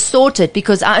bit distorted,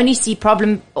 because I only see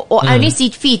I only see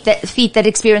feet that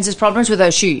experiences problems with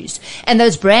those shoes. And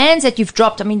those brands that you've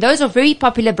dropped, I mean, those are very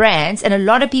popular brands, and a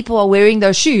lot of people are wearing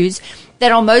those shoes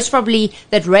that are most probably,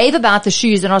 that rave about the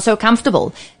shoes and are so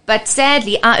comfortable. But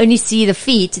sadly, I only see the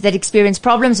feet that experience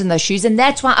problems in those shoes. And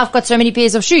that's why I've got so many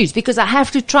pairs of shoes, because I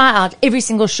have to try out every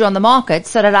single shoe on the market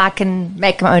so that I can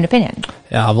make my own opinion.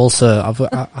 Yeah,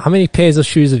 how many pairs of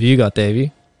shoes have you got,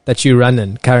 Davey, that you run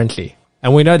in currently?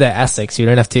 And we know they're Asics. You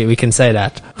don't have to, we can say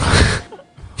that.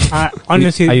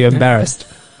 Honestly, are you embarrassed?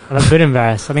 I'm a bit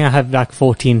embarrassed. I think I have like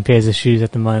 14 pairs of shoes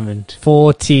at the moment.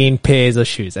 14 pairs of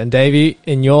shoes. And Davey,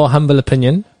 in your humble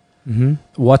opinion,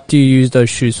 what do you use those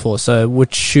shoes for? So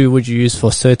which shoe would you use for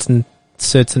certain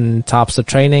types of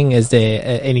training? Is there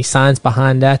any science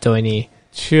behind that, or any?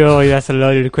 Sure, that's a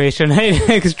loaded question.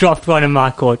 It's dropped one in my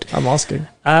court. I'm asking.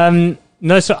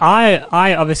 No, so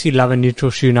I obviously love a neutral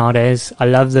shoe nowadays. I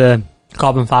love the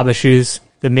carbon fiber shoes.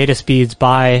 The Meta Speeds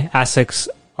by Asics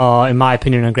are, in my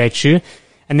opinion, a great shoe.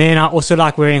 And then I also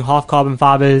like wearing half carbon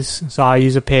fibers. So I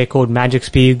use a pair called Magic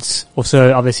Speeds,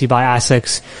 also obviously by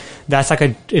Asics. That's like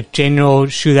a general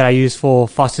shoe that I use for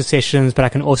faster sessions, but I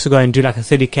can also go and do like a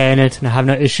 30K in it and I have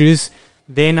no issues.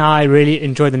 Then I really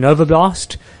enjoy the Nova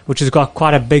Blast, which has got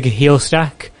quite a big heel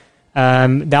stack.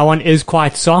 That one is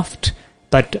quite soft,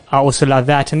 but I also love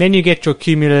that. And then you get your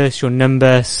Cumulus, your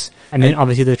Nimbus, and then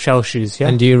obviously the trail shoes. Yeah.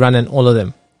 And do you run in all of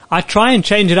them? I try and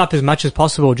change it up as much as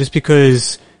possible, just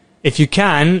because if you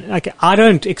can, like, I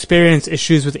don't experience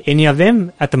issues with any of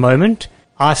them at the moment.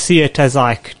 I see it as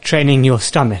like training your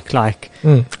stomach, like.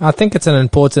 I think it's an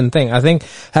important thing. I think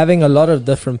having a lot of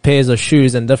different pairs of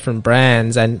shoes and different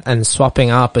brands and swapping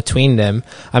out between them.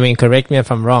 I mean, correct me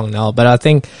if I'm wrong now, but I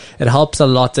think it helps a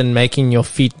lot in making your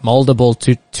feet moldable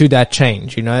to that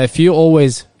change. You know, if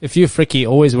you're freaky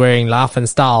always wearing Life and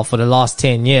Style for the last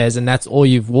 10 years and that's all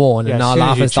you've worn, and now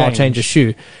Life and Style change a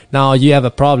shoe, now you have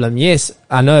a problem. Yes,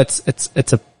 I know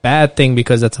it's a bad thing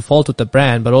because it's a fault with the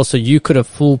brand, but also you could have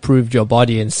foolproofed your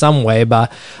body in some way by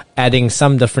adding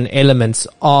some different elements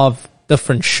of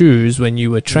different shoes when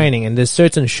you were training. And there's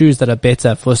certain shoes that are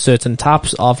better for certain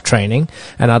types of training,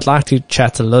 and I'd like to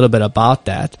chat a little bit about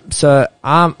that. So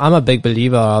I'm a big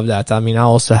believer of that. I mean, I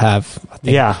also have, I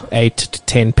think, 8 to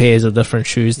 10 pairs of different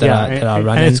shoes that I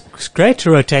run in. And it's great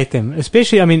to rotate them,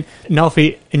 especially, I mean,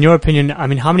 Nelfrie, in your opinion, I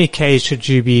mean, how many Ks should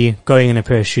you be going in a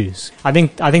pair of shoes? I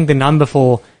think the number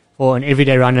for an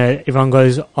everyday runner, everyone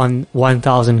goes on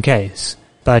 1,000 Ks.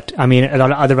 But, I mean, a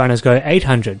lot of other runners go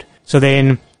 800. So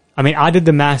then, I mean, I did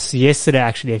the maths yesterday,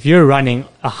 actually. If you're running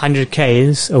 100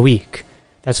 Ks a week,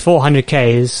 that's 400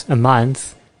 Ks a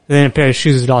month. Then a pair of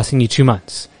shoes is lasting you 2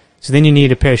 months. So then you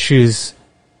need a pair of shoes.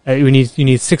 You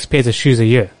need 6 pairs of shoes a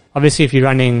year. Obviously, if you're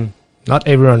running... Not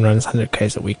everyone runs 100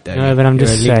 Ks a week, though. No, but I'm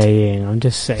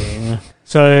just saying.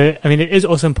 So, I mean, it is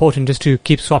also important just to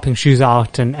keep swapping shoes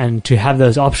out and to have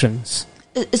those options.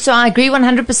 So I agree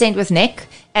 100% with Nick,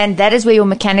 and that is where your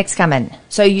mechanics come in.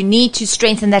 So you need to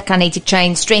strengthen that kinetic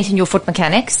chain, strengthen your foot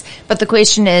mechanics. But the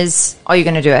question is, are you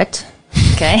going to do it?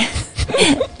 Okay.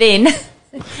 Then...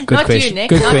 Good not question. You, Nick.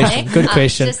 Good not question. Nick. Good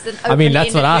question. I mean,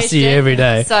 that's what I see every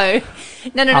day. So,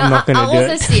 no. I'm I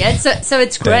also see it. So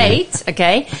it's great.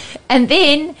 Okay. And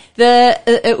then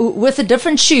with the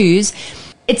different shoes,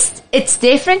 it's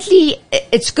definitely,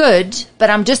 it's good, but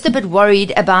I'm just a bit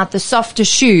worried about the softer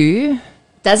shoe.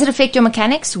 Does it affect your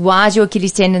mechanics? Why is your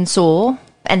Achilles tendon sore?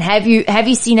 And have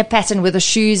you seen a pattern with the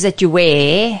shoes that you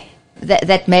wear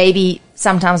that maybe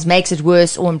sometimes makes it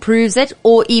worse or improves it,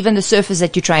 or even the surface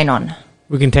that you train on?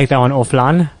 We can take that one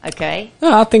offline. Okay.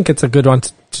 No, I think it's a good one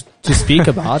to speak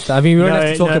about. I mean, we don't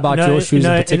have to talk about your shoes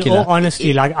in particular. In all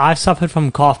honesty, like, I've suffered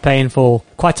from calf pain for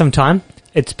quite some time.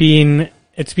 It's been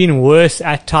worse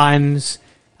at times.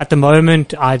 At the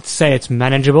moment, I'd say it's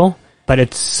manageable, but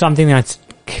it's something that's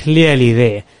clearly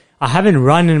there. I haven't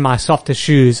run in my softer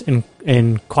shoes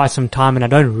in quite some time, and I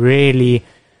don't really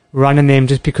run in them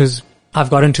just because I've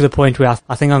gotten to the point where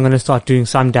I think I'm going to start doing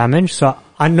some damage. So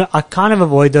I kind of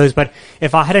avoid those, but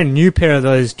if I had a new pair of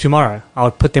those tomorrow, I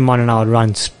would put them on and I would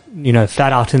run,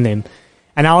 flat out in them.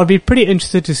 And I would be pretty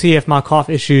interested to see if my calf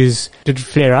issues did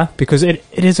flare up, because it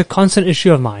is a constant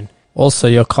issue of mine. Also,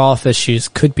 your calf issues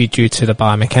could be due to the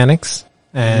biomechanics.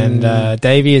 And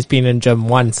Davey has been in gym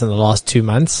once in the last 2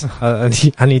 months.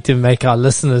 I need to make our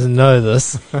listeners know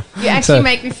this. You actually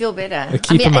make me feel better.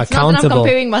 Keep him it's accountable. not that I'm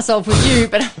comparing myself with you,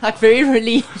 but I'm like very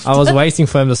relieved. I was waiting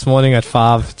for him this morning at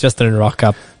 5, just didn't rock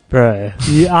up. Bro,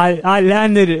 I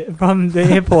landed from the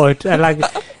airport at like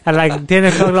 10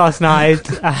 o'clock last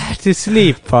night. I had to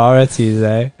sleep. Priorities,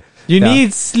 eh? You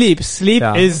need sleep. Sleep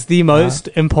is the most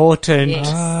important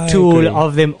tool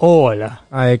of them all.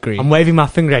 I agree. I'm waving my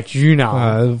finger at you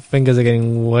now. Fingers are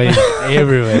getting waved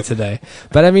everywhere today.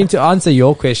 But I mean, to answer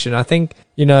your question, I think,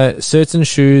 certain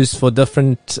shoes for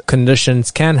different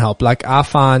conditions can help. Like I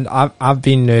find I've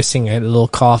been nursing a little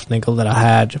calf niggle that I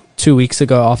had 2 weeks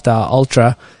ago after our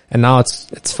ultra, and now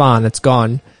it's fine. It's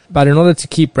gone. But in order to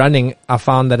keep running, I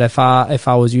found that if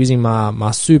I was using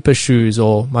my super shoes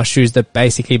or my shoes that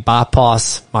basically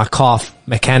bypass my calf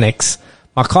mechanics,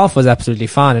 my calf was absolutely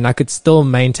fine, and I could still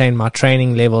maintain my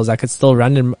training levels. I could still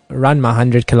run my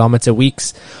 100-kilometer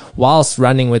weeks whilst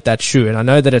running with that shoe. And I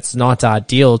know that it's not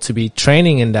ideal to be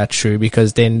training in that shoe,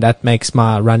 because then that makes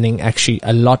my running actually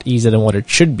a lot easier than what it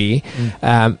should be.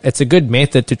 It's a good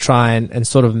method to try and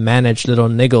sort of manage little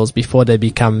niggles before they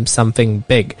become something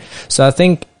big. So I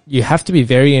think you have to be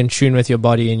very in tune with your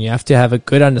body, and you have to have a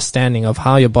good understanding of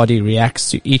how your body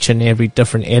reacts to each and every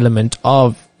different element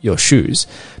of your shoes.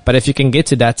 But if you can get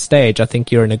to that stage, I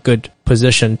think you're in a good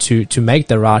position to make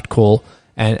the right call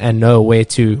and know where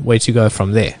to go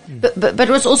from there. But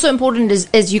what's also important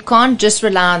is you can't just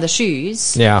rely on the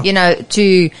shoes,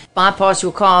 to bypass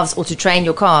your calves or to train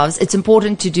your calves. It's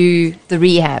important to do the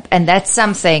rehab. And that's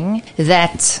something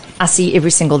that I see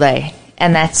every single day.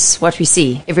 And that's what we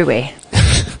see everywhere.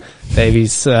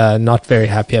 Davey's not very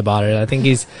happy about it. I think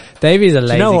Davey's a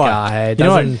lazy guy.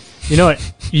 You know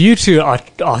what? You two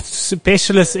are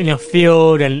specialists in your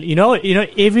field, and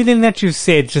everything that you've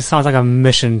said just sounds like a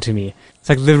mission to me. It's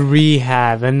like the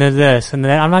rehab and the this and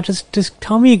that. I'm like, just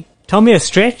tell me a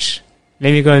stretch.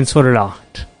 Let me go and sort it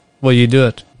out. Will you do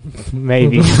it?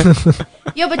 Maybe.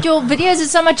 Yeah, but your videos are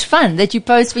so much fun that you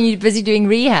post when you're busy doing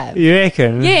rehab. You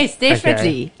reckon? Yes,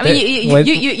 definitely. Okay. I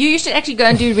mean, you should actually go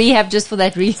and do rehab just for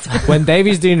that reason. When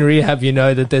Davey's doing rehab, you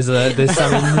know that there's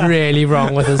something really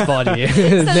wrong with his body.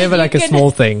 It's never like a small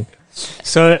thing.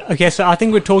 So I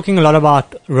think we're talking a lot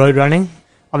about road running.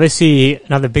 Obviously,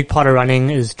 another big part of running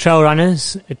is trail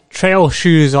runners. Trail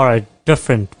shoes are a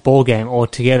different ball game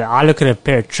altogether. I look at a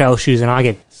pair of trail shoes and I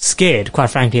get scared,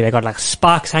 quite frankly. They got like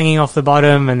spikes hanging off the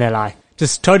bottom, and they're like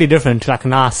just totally different to like a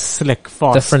nice, slick,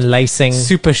 fast, different lacing,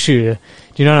 super shoe.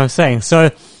 Do you know what I'm saying?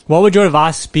 So what would your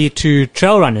advice be to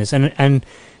trail runners? And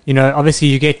obviously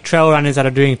you get trail runners that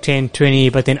are doing 10, 20,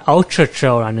 but then ultra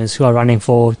trail runners who are running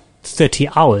for 30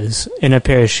 hours in a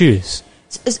pair of shoes.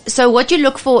 So what you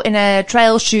look for in a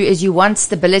trail shoe is you want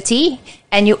stability,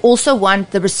 and you also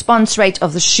want the response rate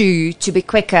of the shoe to be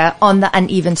quicker on the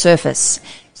uneven surface.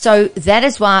 So that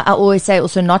is why I always say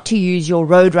also not to use your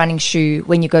road running shoe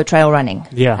when you go trail running.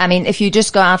 Yeah. I mean, if you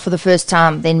just go out for the first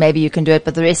time, then maybe you can do it,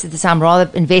 but the rest of the time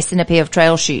rather invest in a pair of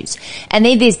trail shoes. And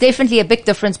then there's definitely a big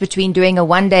difference between doing a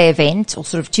 1-day event or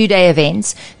sort of 2-day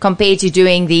events compared to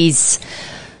doing these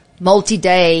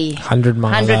multi-day 100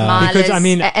 milers, because, I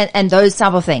mean, and those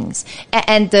type of things.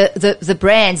 And the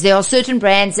brands, there are certain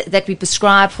brands that we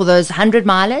prescribe for those 100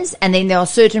 milers, and then there are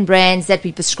certain brands that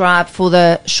we prescribe for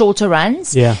the shorter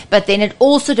runs. Yeah. But then it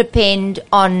also depends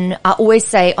on, I always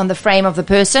say, on the frame of the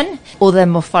person or the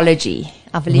morphology.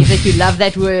 I believe that you love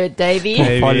that word, Davey.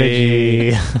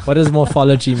 Morphology. What does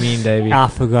morphology mean, Davey? I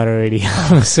forgot already.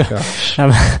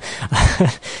 I'm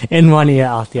in one ear,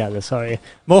 out the other. Sorry.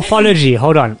 Morphology.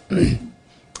 Hold on.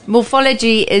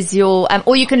 Morphology is your,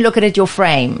 or you can look at it, your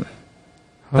frame.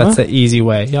 That's the easy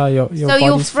way. Yeah,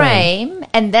 your frame,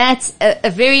 and that's a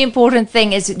very important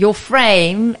thing, is your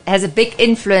frame has a big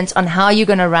influence on how you're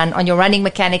going to run, on your running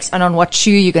mechanics, and on what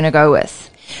shoe you're going to go with.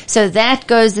 So that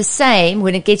goes the same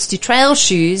when it gets to trail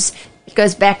shoes. It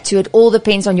goes back to, it all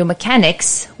depends on your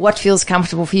mechanics, what feels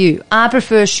comfortable for you. I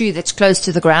prefer a shoe that's close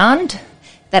to the ground,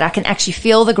 that I can actually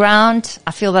feel the ground.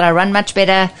 I feel that I run much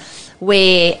better.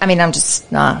 I'm just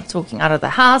talking out of the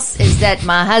house, is that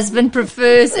my husband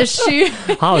prefers a shoe.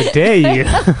 How dare you?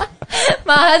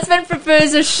 My husband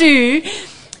prefers a shoe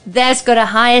that's got a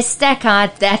higher stack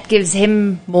height that gives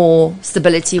him more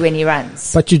stability when he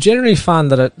runs. But you generally find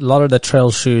that a lot of the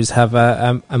trail shoes have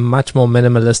a much more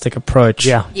minimalistic approach.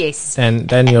 Yeah. Yes.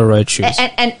 Than your road shoes.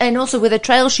 And also with the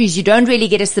trail shoes, you don't really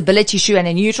get a stability shoe and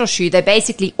a neutral shoe. They're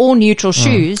basically all neutral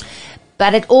shoes.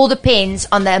 but it all depends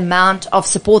on the amount of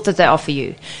support that they offer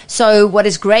you. So what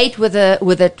is great with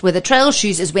the trail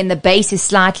shoes is when the base is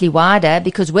slightly wider,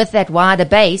 because with that wider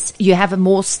base, you have a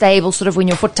more stable sort of, when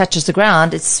your foot touches the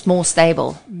ground, it's more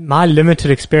stable. My limited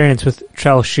experience with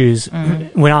trail shoes,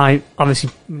 when I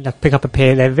obviously pick up a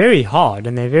pair, they're very hard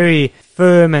and they're very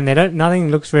firm, and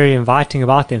nothing looks very inviting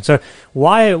about them. So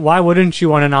why wouldn't you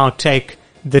want to now take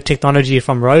the technology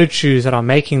from road shoes that are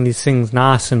making these things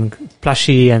nice and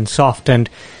plushy and soft? And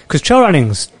because trail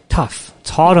running's tough, it's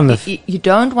hard on the you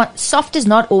don't want, soft is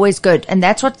not always good, and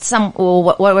that's what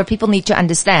what people need to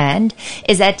understand,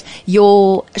 is that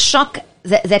your shock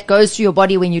that goes through your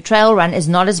body when you trail run is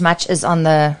not as much as on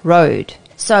the road.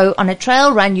 So on a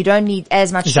trail run, you don't need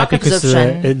as much shock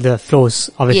absorption. Because the floor's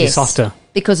obviously softer.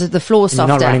 Because of the floor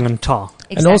softer. You're not running on tar.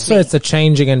 Exactly. And also it's a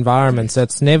changing environment, so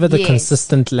it's never the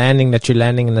consistent landing that you're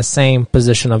landing in the same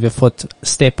position of your foot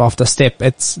step after step.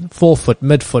 It's forefoot,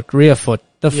 midfoot, rear foot,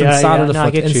 different side of the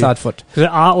foot, inside foot.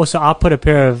 Because I put a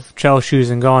pair of trail shoes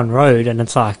and go on road, and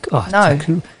it's like,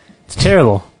 it's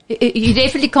terrible. You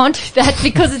definitely can't do that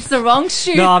because it's the wrong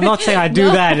shoe. No, I'm not saying I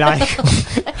do that.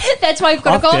 That's why you've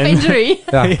got a golf injury.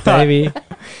 Yeah, baby.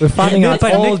 We're finding out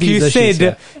all Nick, these issues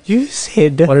here. You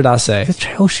said... What did I say? The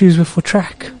trail shoes were for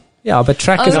track. Yeah, but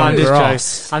track is on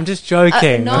grass. I'm just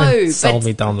joking. No, Sell but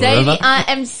me down the Davey, river. I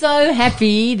am so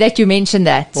happy that you mentioned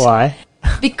that. Why?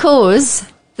 Because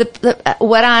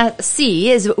what I see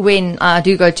is when I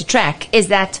do go to track is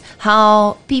that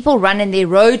how people run in their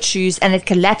road shoes and it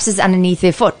collapses underneath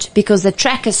their foot because the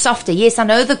track is softer. Yes, I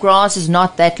know the grass is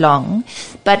not that long,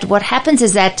 but what happens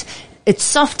is that it's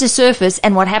softer surface,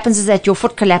 and what happens is that your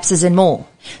foot collapses in more.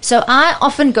 So I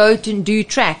often go to do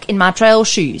track in my trail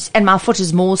shoes, and my foot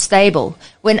is more stable.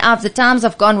 When the times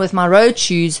I've gone with my road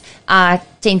shoes, I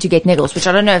tend to get niggles, which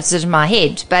I don't know if it's in my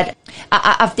head, but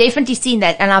I've definitely seen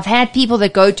that. And I've had people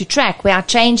that go to track where I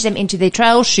change them into their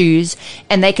trail shoes,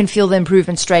 and they can feel the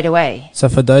improvement straight away. So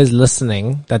for those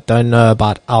listening that don't know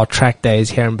about our track days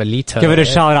here in Belito, give it a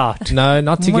shout out. No,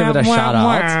 not to give it a shout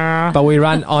out, but we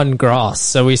run on grass.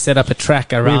 So we set up a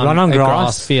track around a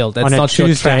grass field. That's on not a your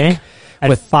Tuesday track.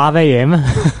 at 5 a.m.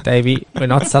 Davey, we're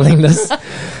not selling this.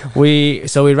 We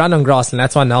run on grass, and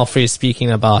that's why Nelfrie is speaking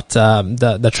about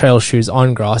the trail shoes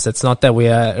on grass. It's not that we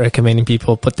are recommending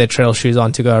people put their trail shoes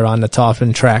on to go around the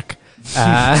Tarpon track.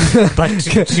 But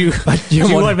do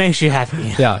what makes you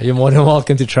happy. Yeah, you're more than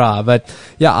welcome to try. But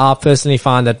yeah, I personally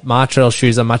find that my trail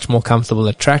shoes are much more comfortable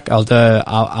at track, although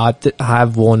I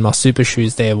have worn my super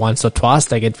shoes there once or twice.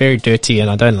 They get very dirty and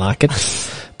I don't like it.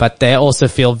 But they also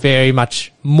feel very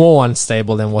much more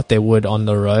unstable than what they would on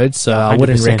the road. So 100%. I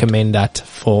wouldn't recommend that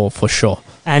for sure.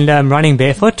 And running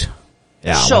barefoot?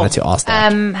 Yeah, sure. I wanted to ask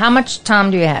that. How much time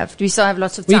do you have? Do we still have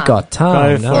lots of time? We got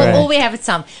time. All we have is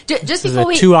time. Just before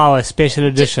we 2-hour special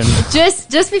edition.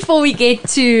 Just before we get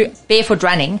to barefoot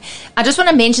running, I just want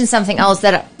to mention something else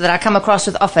that I come across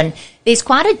with often. There's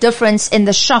quite a difference in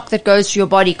the shock that goes through your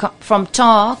body from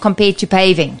tar compared to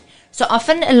paving. So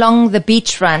often along the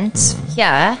beachfront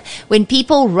here, when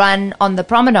people run on the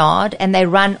promenade and they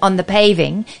run on the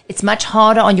paving, it's much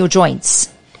harder on your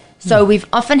joints. So we've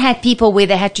often had people where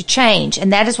they had to change,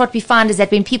 and that is what we find is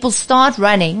that when people start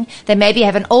running, they maybe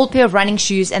have an old pair of running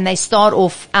shoes and they start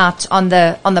off out on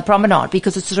the promenade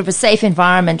because it's sort of a safe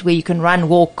environment where you can run,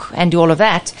 walk, and do all of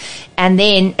that, and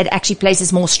then it actually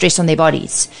places more stress on their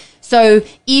bodies. So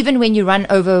even when you run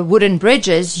over wooden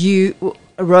bridges,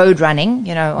 road running,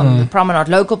 on the promenade,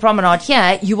 local promenade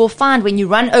here, you will find when you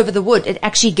run over the wood, it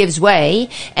actually gives way,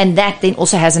 and that then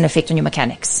also has an effect on your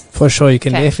mechanics. For sure, you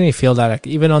can definitely feel that. Like,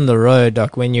 even on the road,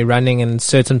 like when you're running and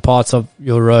certain parts of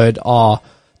your road are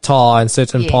tar and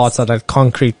certain parts are like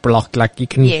concrete block, like you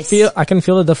can I can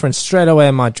feel the difference straight away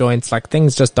in my joints. Like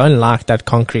things just don't like that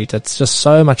concrete. It's just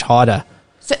so much harder.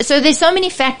 So there's so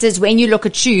many factors when you look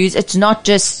at shoes. It's not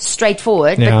just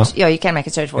straightforward, but you can make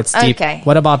it straightforward. It's deep. Okay.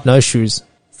 What about no shoes?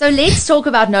 So let's talk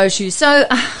about no shoes. So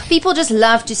people just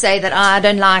love to say that I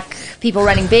don't like people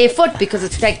running barefoot because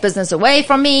it takes business away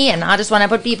from me, and I just want to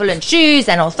put people in shoes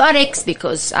and orthotics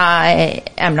because I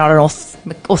am not an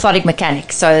orthotic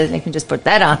mechanic. So they can just put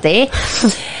that out there.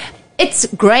 It's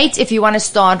great if you want to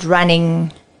start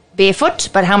running barefoot,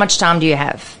 but how much time do you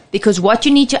have? Because what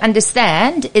you need to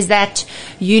understand is that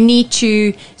you need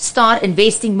to start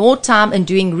investing more time in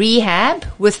doing rehab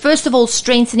with, first of all,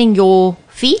 strengthening your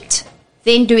feet,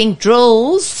 then doing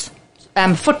drills,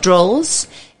 foot drills,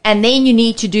 and then you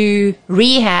need to do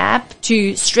rehab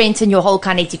to strengthen your whole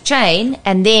kinetic chain,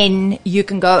 and then you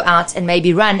can go out and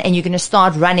maybe run, and you're going to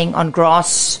start running on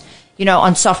grass,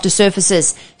 on softer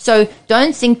surfaces. So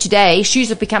don't think today shoes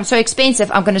have become so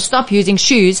expensive, I'm going to stop using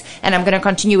shoes and I'm going to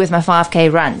continue with my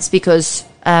 5K runs, because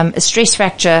a stress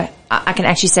fracture, I can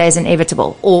actually say, is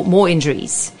inevitable, or more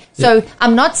injuries. So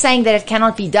I'm not saying that it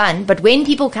cannot be done, but when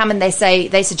people come and they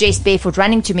suggest barefoot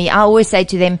running to me, I always say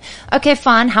to them, okay,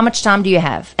 fine, how much time do you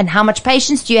have? And how much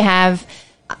patience do you have?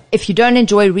 If you don't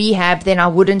enjoy rehab, then I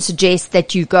wouldn't suggest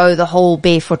that you go the whole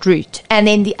barefoot route. And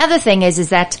then the other thing is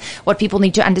that what people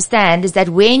need to understand is that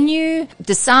when you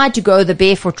decide to go the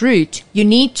barefoot route, you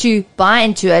need to buy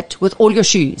into it with all your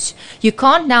shoes. You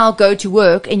can't now go to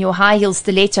work in your high heel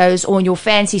stilettos or in your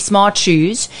fancy smart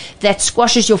shoes that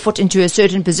squashes your foot into a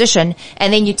certain position,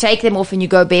 and then you take them off and you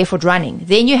go barefoot running.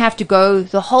 Then you have to go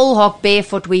the whole hog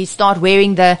barefoot, where you start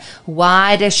wearing the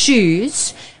wider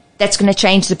shoes. That's going to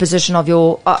change the position of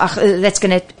that's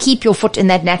going to keep your foot in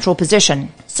that natural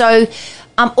position. So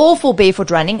I'm all for barefoot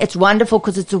running. It's wonderful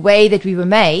because it's the way that we were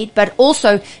made. But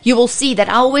also, you will see that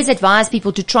I always advise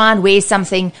people to try and wear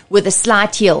something with a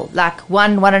slight heel, like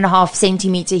 1.5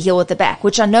 centimeter heel at the back,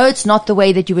 which I know it's not the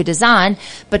way that you were designed,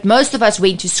 but most of us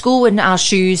went to school in our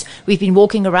shoes. We've been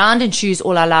walking around in shoes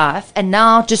all our life. And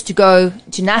now just to go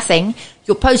to nothing,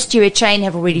 your posterior chain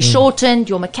have already shortened,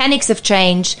 your mechanics have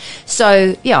changed.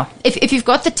 So yeah, if you've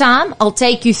got the time, I'll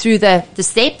take you through the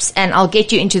steps and I'll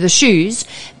get you into the shoes.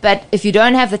 But if you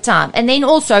don't have the time, and then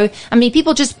also,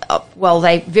 people just,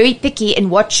 they're very picky in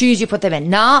what shoes you put them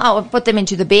in. Now I'll put them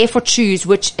into the barefoot shoes,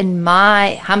 which in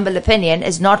my humble opinion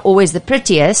is not always the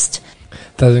prettiest.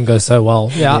 Doesn't go so well.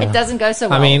 Yeah. It doesn't go so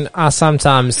well.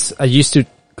 I used to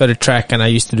go to track, and I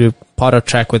used to do part of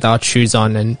track without shoes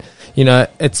on, and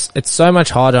it's so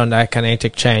much harder on that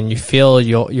kinetic chain. You feel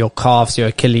your calves, your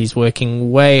Achilles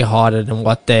working way harder than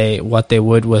what they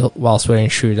would whilst wearing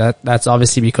shoes. That's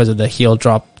obviously because of the heel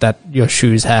drop that your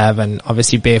shoes have, and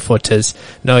obviously barefoot is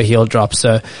no heel drop.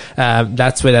 So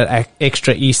that's where that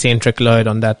extra eccentric load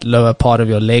on that lower part of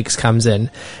your legs comes in.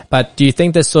 But do you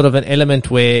think there's sort of an element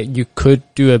where you could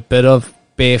do a bit of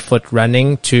barefoot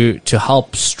running to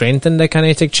help strengthen the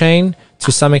kinetic chain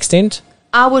to some extent?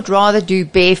 I would rather do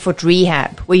barefoot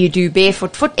rehab, where you do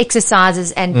barefoot foot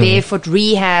exercises and barefoot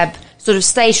rehab, sort of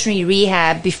stationary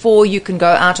rehab, before you can go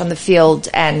out on the field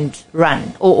and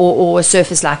run or a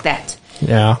surface like that.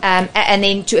 Yeah. And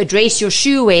then to address your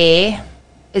shoe wear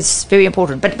is very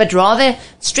important. But rather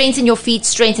strengthen your feet,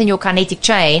 strengthen your kinetic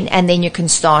chain, and then you can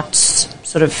start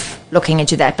sort of looking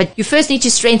into that. But you first need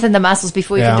to strengthen the muscles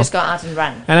before you can just go out and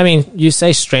run. And you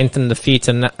say strengthen the feet,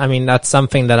 and that's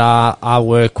something that I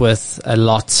work with a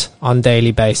lot on a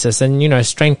daily basis. And,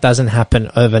 strength doesn't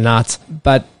happen overnight.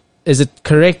 But is it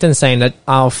correct in saying that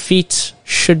our feet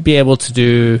should be able to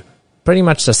do pretty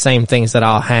much the same things that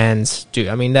our hands do?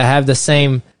 They have the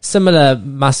same similar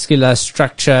muscular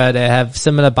structure. They have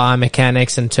similar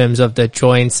biomechanics in terms of the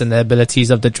joints and the abilities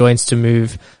of the joints to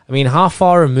move. How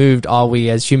far removed are we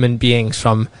as human beings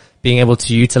from being able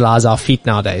to utilize our feet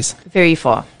nowadays? Very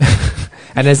far.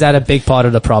 And is that a big part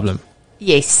of the problem?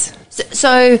 Yes.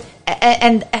 So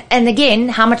and again,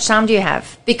 how much time do you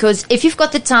have? Because if you've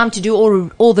got the time to do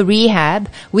all the rehab,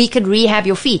 we could rehab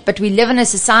your feet. But we live in a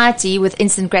society with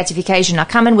instant gratification. I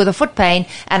come in with a foot pain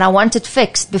and I want it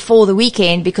fixed before the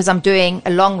weekend because I'm doing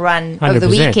a long run 100%. Over the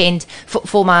weekend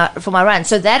for my run.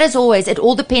 So that is always, it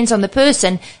all depends on the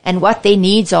person and what their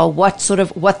needs are, what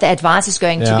the advice is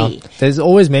going to be. There's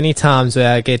always many times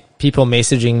where I get people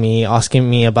messaging me, asking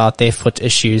me about their foot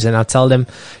issues, and I tell them,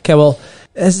 okay, well,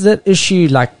 is that issue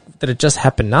did it just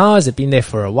happen now? Has it been there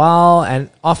for a while? And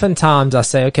oftentimes I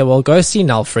say, okay, well, go see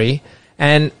Nelfrie.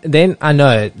 And then I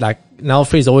know,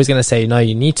 Nelfrie is always going to say, no,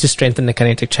 you need to strengthen the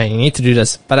kinetic chain. You need to do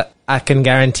this. But I can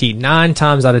guarantee 9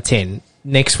 times out of 10,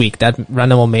 next week, that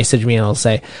runner will message me and I'll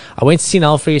say, I went to see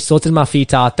Nelfrie, sorted my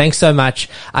feet out. Thanks so much.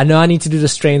 I know I need to do the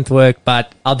strength work,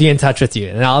 but I'll be in touch with you.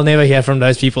 And I'll never hear from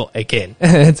those people again.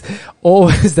 It's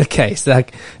always the case.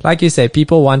 Like you say,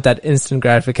 people want that instant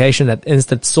gratification, that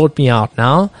instant sort me out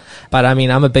now. But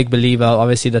I'm a big believer.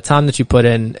 Obviously, the time that you put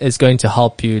in is going to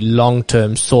help you long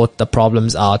term sort the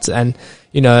problems out. And,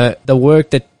 the work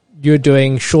that you're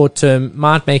doing short term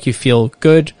might make you feel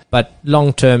good, but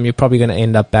long term, you're probably going to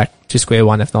end up back to square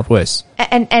one, if not worse.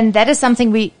 And that is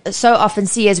something we so often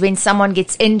see, is when someone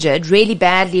gets injured really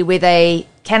badly, where they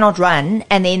cannot run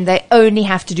and then they only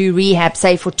have to do rehab,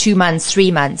 say for 2 months,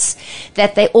 3 months,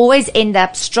 that they always end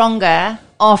up stronger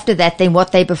after that than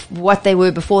what they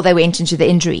were before they went into the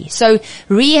injury. So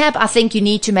rehab, I think you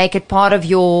need to make it part of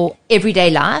your everyday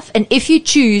life. And if you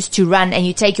choose to run and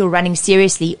you take your running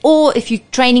seriously, or if you're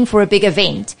training for a big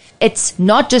event, it's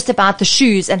not just about the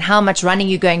shoes and how much running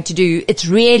you're going to do. It's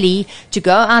really to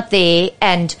go out there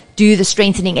and do the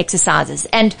strengthening exercises.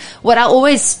 And what I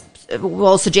always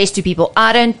will suggest to people,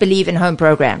 I don't believe in home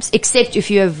programs, except if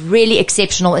you're a really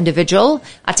exceptional individual.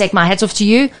 I take my hats off to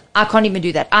you. I can't even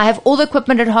do that. I have all the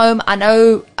equipment at home. I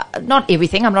know not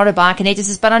everything. I'm not a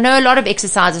biokineticist, but I know a lot of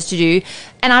exercises to do,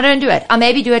 and I don't do it. I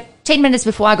maybe do it 10 minutes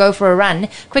before I go for a run,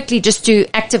 quickly just to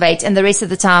activate, and the rest of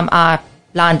the time I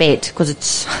lie in bed because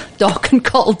it's dark and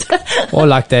cold. Or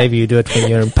like Dave, you do it when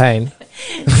you're in pain.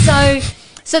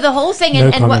 So the whole thing, No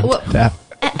and comment.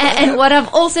 and what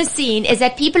I've also seen is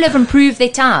that people have improved their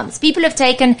times. People have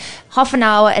taken half an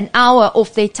hour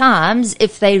off their times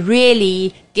if they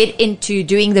really get into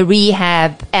doing the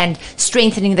rehab and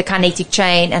strengthening the kinetic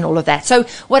chain and all of that. So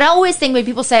what I always think when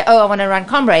people say, oh, I want to run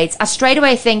comrades, I straight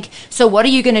away think, so what are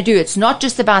you going to do? It's not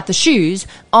just about the shoes.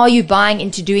 Are you buying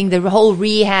into doing the whole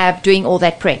rehab, doing all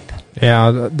that prep?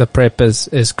 Yeah, the prep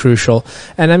is crucial.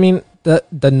 And I mean,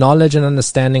 the knowledge and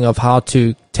understanding of how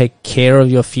to take care of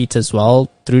your feet as well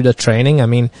through the training. I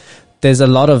mean, there's a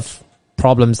lot of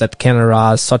problems that can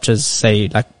arise, such as, say,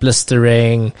 like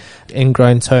blistering,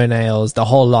 ingrown toenails, the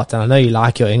whole lot. And I know you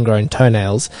like your ingrown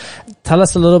toenails. Tell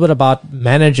us a little bit about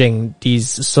managing these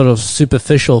sort of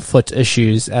superficial foot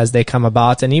issues as they come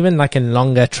about. And even like in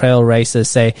longer trail races,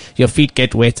 say your feet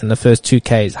get wet in the first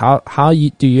 2Ks. How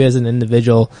do you as an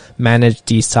individual manage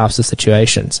these types of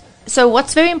situations? So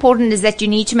what's very important is that you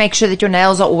need to make sure that your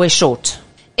nails are always short.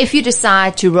 If you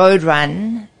decide to road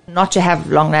run, not to have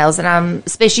long nails, and I'm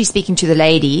especially speaking to the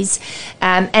ladies,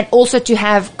 and also to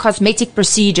have cosmetic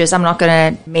procedures. I'm not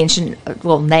going to mention,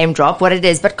 name drop what it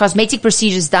is, but cosmetic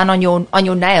procedures done on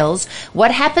your nails.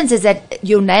 What happens is that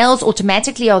your nails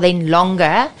automatically are then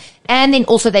longer, and then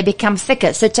also they become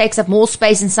thicker. So it takes up more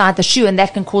space inside the shoe, and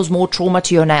that can cause more trauma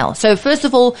to your nail. So first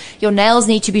of all, your nails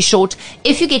need to be short.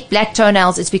 If you get black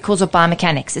toenails, it's because of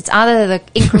biomechanics. It's either the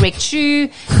incorrect shoe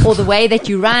or the way that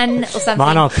you run or something.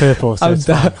 Mine are purple, so it's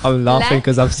fine. I'm laughing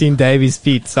because I've seen Davey's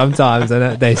feet sometimes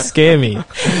and they scare me.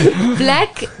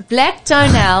 Black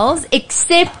toenails,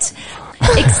 except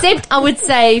I would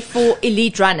say for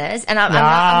elite runners, and I'm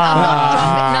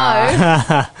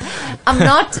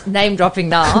not name dropping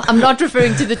now. I'm not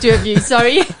referring to the two of you.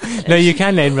 Sorry. No, you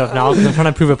can name drop now because I'm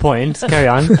trying to prove a point. Carry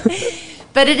on.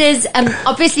 But it is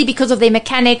obviously because of their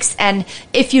mechanics, and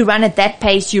if you run at that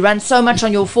pace, you run so much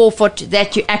on your forefoot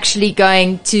that you're actually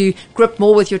going to grip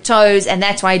more with your toes, and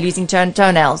that's why you're losing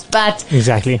toenails. But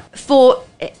Exactly. for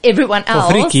everyone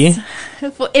else,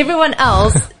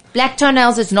 black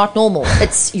toenails is not normal.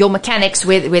 It's your mechanics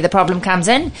where the problem comes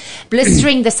in.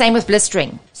 Blistering, the same with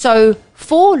blistering. So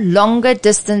for longer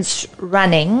distance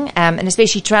running, and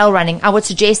especially trail running, I would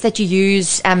suggest that you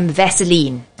use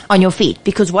Vaseline on your feet,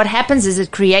 because what happens is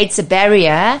it creates a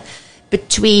barrier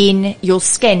between your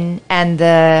skin and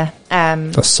the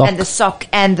sock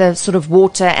and the sort of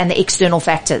water and the external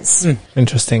factors.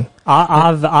 Interesting.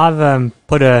 I've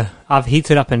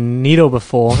heated up a needle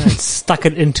before and stuck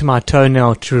it into my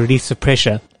toenail to release the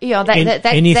pressure. Yeah,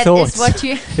 Any that thoughts? is what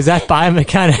you. Is that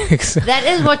biomechanics? That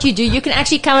is what you do. You can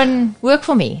actually come and work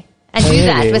for me and do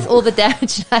that with all the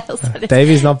damaged nails.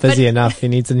 Davey's not busy enough. He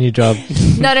needs a new job.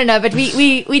 No. But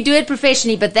we do it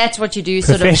professionally. But that's what you do.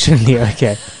 Professionally,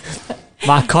 okay.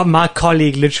 My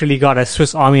colleague literally got a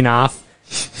Swiss Army knife,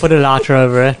 put a lighter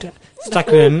over it, stuck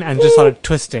it in, and just started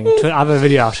twisting. I have a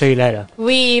video. I'll show you later.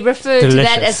 We refer to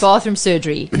that as bathroom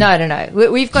surgery. No.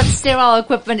 We've got sterile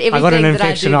equipment. Everything I got an that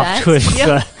infection I do off that. twist.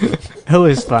 Yeah. So it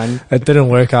was fun. It didn't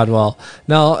work out well.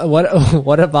 Now,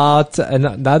 what about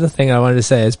another thing I wanted to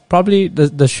say is probably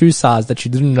the shoe size that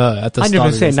you didn't know at the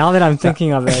start. 100%. Now that I'm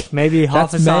thinking of it, maybe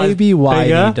half a That's size maybe why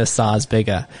bigger. you need a size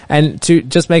bigger. And to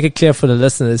just make it clear for the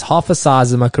listeners, half a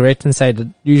size, am I correct in saying that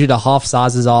usually the half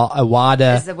sizes are a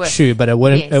wider Is the width. shoe, but it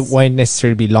won't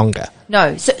necessarily be longer?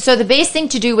 No. So the best thing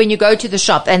to do when you go to the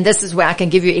shop, and this is where I can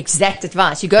give you exact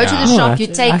advice. You go to the shop, you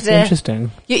take that's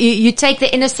interesting. You take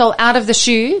the inner sole out of the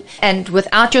shoe, and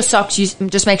without your socks, you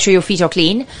just make sure your feet are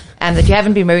clean and that you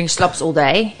haven't been wearing slops all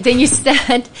day. Then you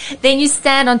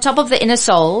stand on top of the inner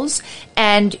soles,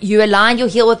 and you align your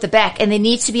heel with the back, and there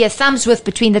needs to be a thumb's width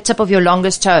between the tip of your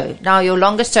longest toe. Now, your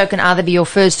longest toe can either be your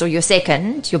first or your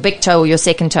second, your big toe or your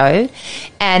second toe,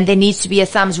 and there needs to be a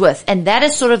thumb's width. And that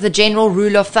is sort of the general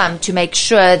rule of thumb to make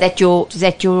sure that your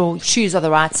shoes are the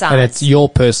right size. And it's your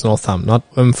personal thumb, not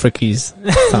Fricky's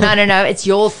thumb. No, it's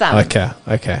your thumb.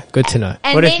 Okay. Good to know.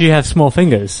 And What then, if you have small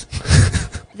fingers?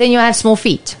 then you have small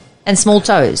feet and small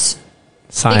toes.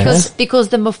 Science. Because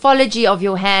the morphology of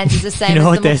your hands is the same You know as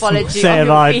what the they morphology say of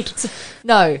about- your feet.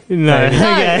 No. No. Okay.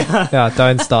 Yeah,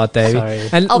 don't start, Davey. Sorry.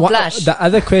 And I'll blush. the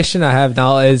other question I have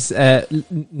now is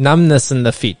numbness in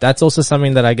the feet. That's also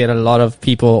something that I get a lot of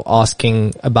people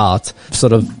asking about.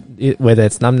 Sort of, whether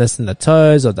it's numbness in the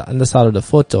toes or the underside of the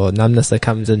foot, or numbness that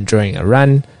comes in during a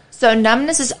run? So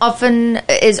numbness is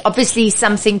obviously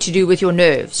something to do with your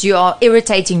nerves. You are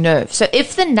irritating nerves. So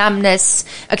if the numbness,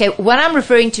 okay, what I'm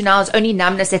referring to now is only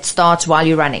numbness that starts while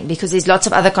you're running, because there's lots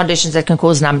of other conditions that can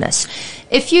cause numbness.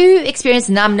 If you experience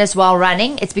numbness while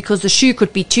running, it's because the shoe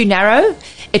could be too narrow.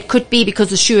 It could be because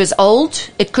the shoe is old.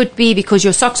 It could be because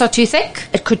your socks are too thick.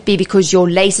 It could be because your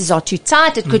laces are too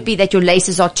tight. It could be that your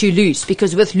laces are too loose,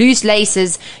 because with loose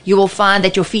laces, you will find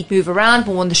that your feet move around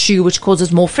more in the shoe, which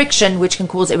causes more friction, which can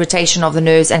cause irritation of the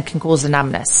nerves and can cause the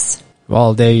numbness.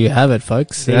 Well, there you have it,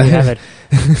 folks. There you have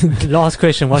it. Last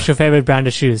question. What's your favorite brand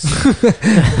of shoes?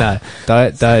 No,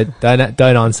 don't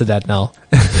answer that now.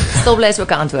 Stil bly is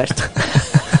ook 'n antwoord.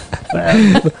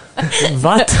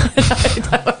 Wat?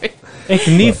 Ek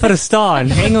nie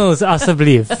verstaan. Engels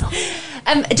asseblief.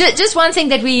 Just one thing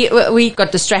that we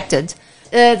got distracted.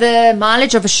 The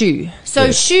mileage of a shoe.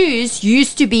 So shoes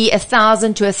used to be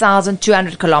 1,000 to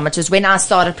 1,200 kilometers when I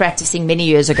started practicing many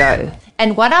years ago.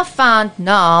 And what I found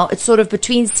now, it's sort of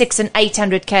between 6 and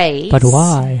 800 Ks. But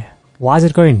why? Why is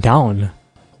it going down?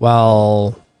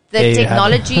 Well, the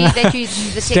technology that you,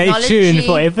 the Stay technology, tuned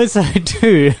for episode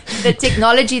 2. The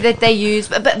technology that they use,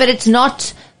 but it's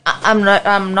not.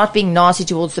 I'm not being nasty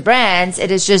towards the brands.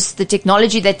 It is just the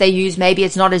technology that they use. Maybe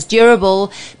it's not as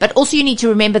durable, but also you need to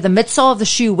remember the midsole of the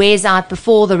shoe wears out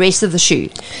before the rest of the shoe.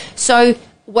 So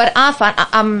what I find,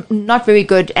 I'm not very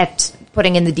good at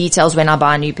putting in the details when I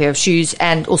buy a new pair of shoes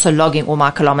and also logging all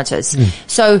my kilometers.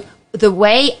 So the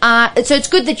way so it's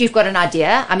good that you've got an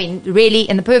idea. I mean, really,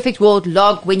 in the perfect world,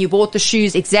 log when you bought the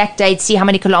shoes, exact date, see how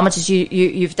many kilometers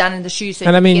you've done in the shoes. So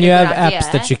and I mean, you have idea.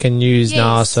 apps that you can use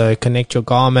now. So connect your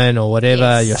Garmin or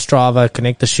whatever, your Strava,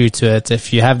 connect the shoe to it.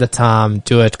 If you have the time,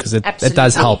 do it, because it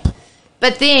does help.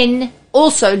 But then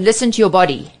also listen to your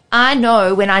body. I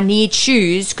know when I need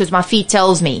shoes because my feet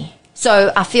tells me.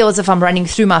 So I feel as if I'm running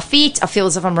through my feet. I feel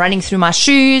as if I'm running through my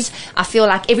shoes. I feel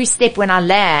like every step when I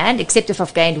land, except if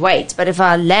I've gained weight, but if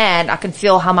I land, I can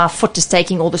feel how my foot is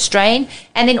taking all the strain.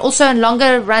 And then also in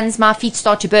longer runs, my feet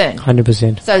start to burn.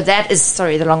 100%. So that is,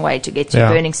 the long way to get to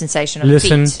burning sensation of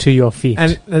Listen feet. to your feet.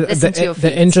 And Listen to your feet.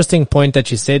 The interesting point that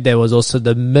you said there was also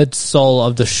the midsole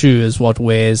of the shoe is what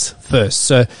wears first.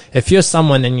 So if you're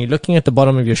someone and you're looking at the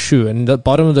bottom of your shoe and the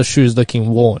bottom of the shoe is looking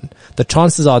worn, the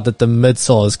chances are that the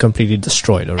midsole is completely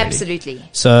destroyed already. Absolutely.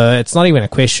 So it's not even a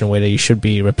question whether you should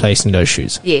be replacing those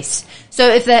shoes. Yes. So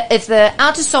if the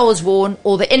outer sole is worn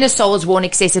or the inner sole is worn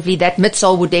excessively, that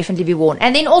midsole would definitely be worn.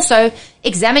 And then also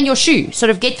examine your shoe. Sort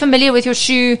of get familiar with your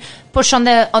shoe, push on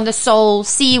the sole,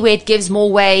 see where it gives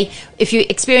more way. If you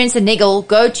experience a niggle,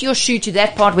 go to your shoe to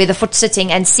that part where the foot's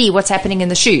sitting and see what's happening in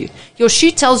the shoe. Your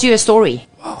shoe tells you a story.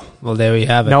 Wow. Well, there we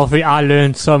have it. Nelfrie, I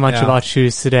learned so much about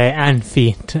shoes today and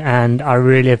feet, and I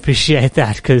really appreciate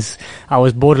that because I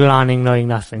was borderlining knowing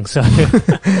nothing. So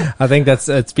I think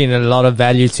it's been a lot of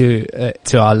value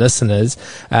to our listeners.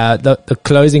 The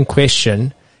closing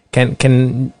question: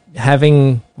 Can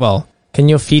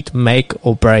your feet make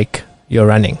or break your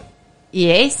running?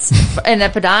 Yes, in a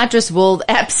podiatrist world,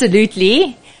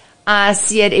 absolutely. I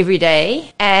see it every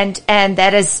day, and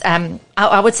that is,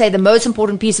 I would say the most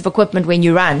important piece of equipment when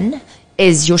you run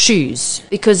is your shoes,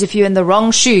 because if you're in the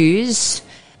wrong shoes,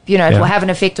 it will have an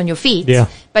effect on your feet. Yeah.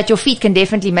 But your feet can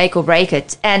definitely make or break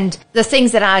it. And the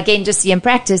things that I again just see in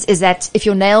practice is that if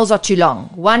your nails are too long,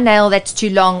 one nail that's too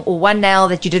long or one nail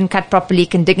that you didn't cut properly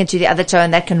can dig into the other toe,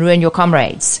 and that can ruin your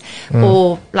comrades.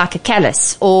 Or like a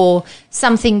callus, or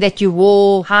something that you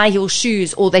wore high heel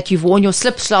shoes, or that you've worn your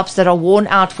slip slops that are worn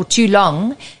out for too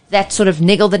long, that sort of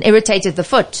niggled and irritated the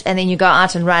foot, and then you go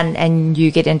out and run and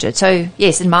you get injured. So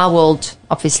yes, in my world,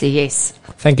 obviously, yes.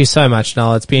 Thank you so much,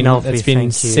 Noel. It's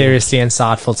been seriously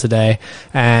insightful today,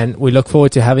 and we look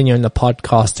forward to having you on the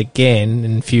podcast again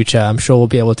in future. I'm sure we'll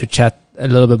be able to chat a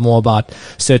little bit more about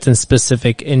certain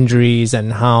specific injuries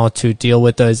and how to deal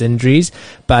with those injuries.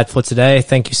 But for today,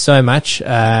 thank you so much,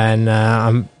 and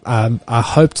I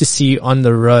hope to see you on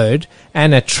the road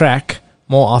and at track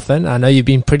more often. I know you've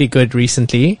been pretty good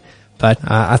recently, but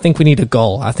I think we need a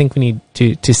goal. I think we need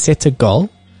to set a goal.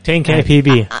 10K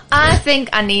PB. I think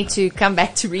I need to come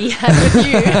back to rehab with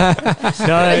you.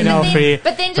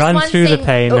 But then just run through the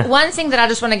pain. One thing that I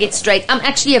just want to get straight. I'm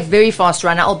actually a very fast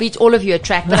runner. I'll beat all of you at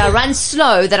track, but I run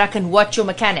slow that I can watch your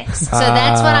mechanics. So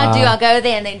that's what I do. I go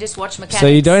there and then just watch mechanics. So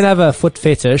you don't have a foot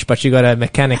fetish, but you got a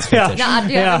mechanics fetish. No, I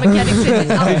do have a mechanics fetish.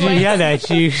 Did you hear that?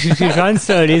 She runs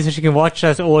slowly so she can watch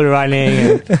us all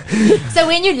running. So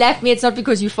when you lap me, it's not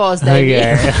because you fast,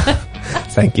 Davey.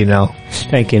 Thank you, Nell.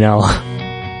 Thank you, Nell.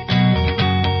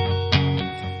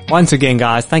 Once again,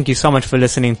 guys, thank you so much for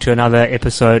listening to another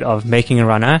episode of Making a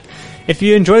Runner. If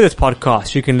you enjoy this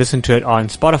podcast, you can listen to it on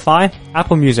Spotify,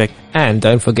 Apple Music. And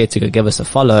don't forget to give us a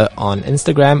follow on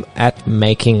Instagram at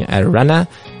Making a Runner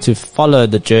to follow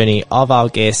the journey of our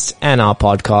guests and our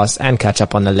podcast and catch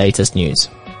up on the latest news.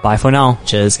 Bye for now.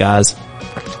 Cheers, guys.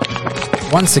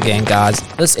 Once again, guys,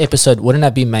 this episode wouldn't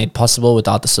have been made possible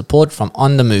without the support from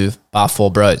On The Move by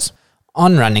 4 Bros.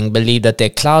 On Running believe that their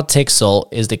cloud tech sole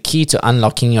is the key to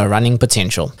unlocking your running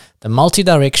potential. The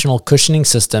multi-directional cushioning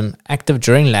system, active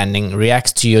during landing,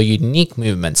 reacts to your unique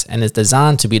movements and is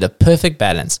designed to be the perfect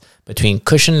balance between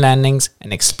cushion landings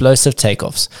and explosive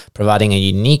takeoffs, providing a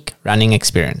unique running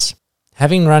experience.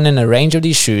 Having run in a range of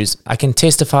these shoes, I can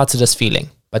testify to this feeling.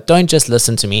 But don't just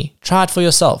listen to me, try it for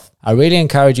yourself. I really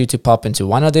encourage you to pop into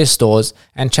one of their stores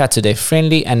and chat to their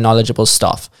friendly and knowledgeable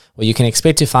staff, where you can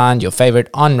expect to find your favorite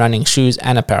on-running shoes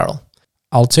and apparel.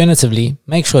 Alternatively,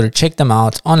 make sure to check them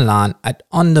out online at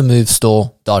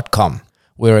onthemovestore.com.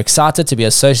 We're excited to be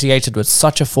associated with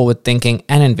such a forward-thinking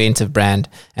and inventive brand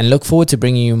and look forward to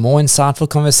bringing you more insightful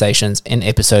conversations in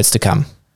episodes to come.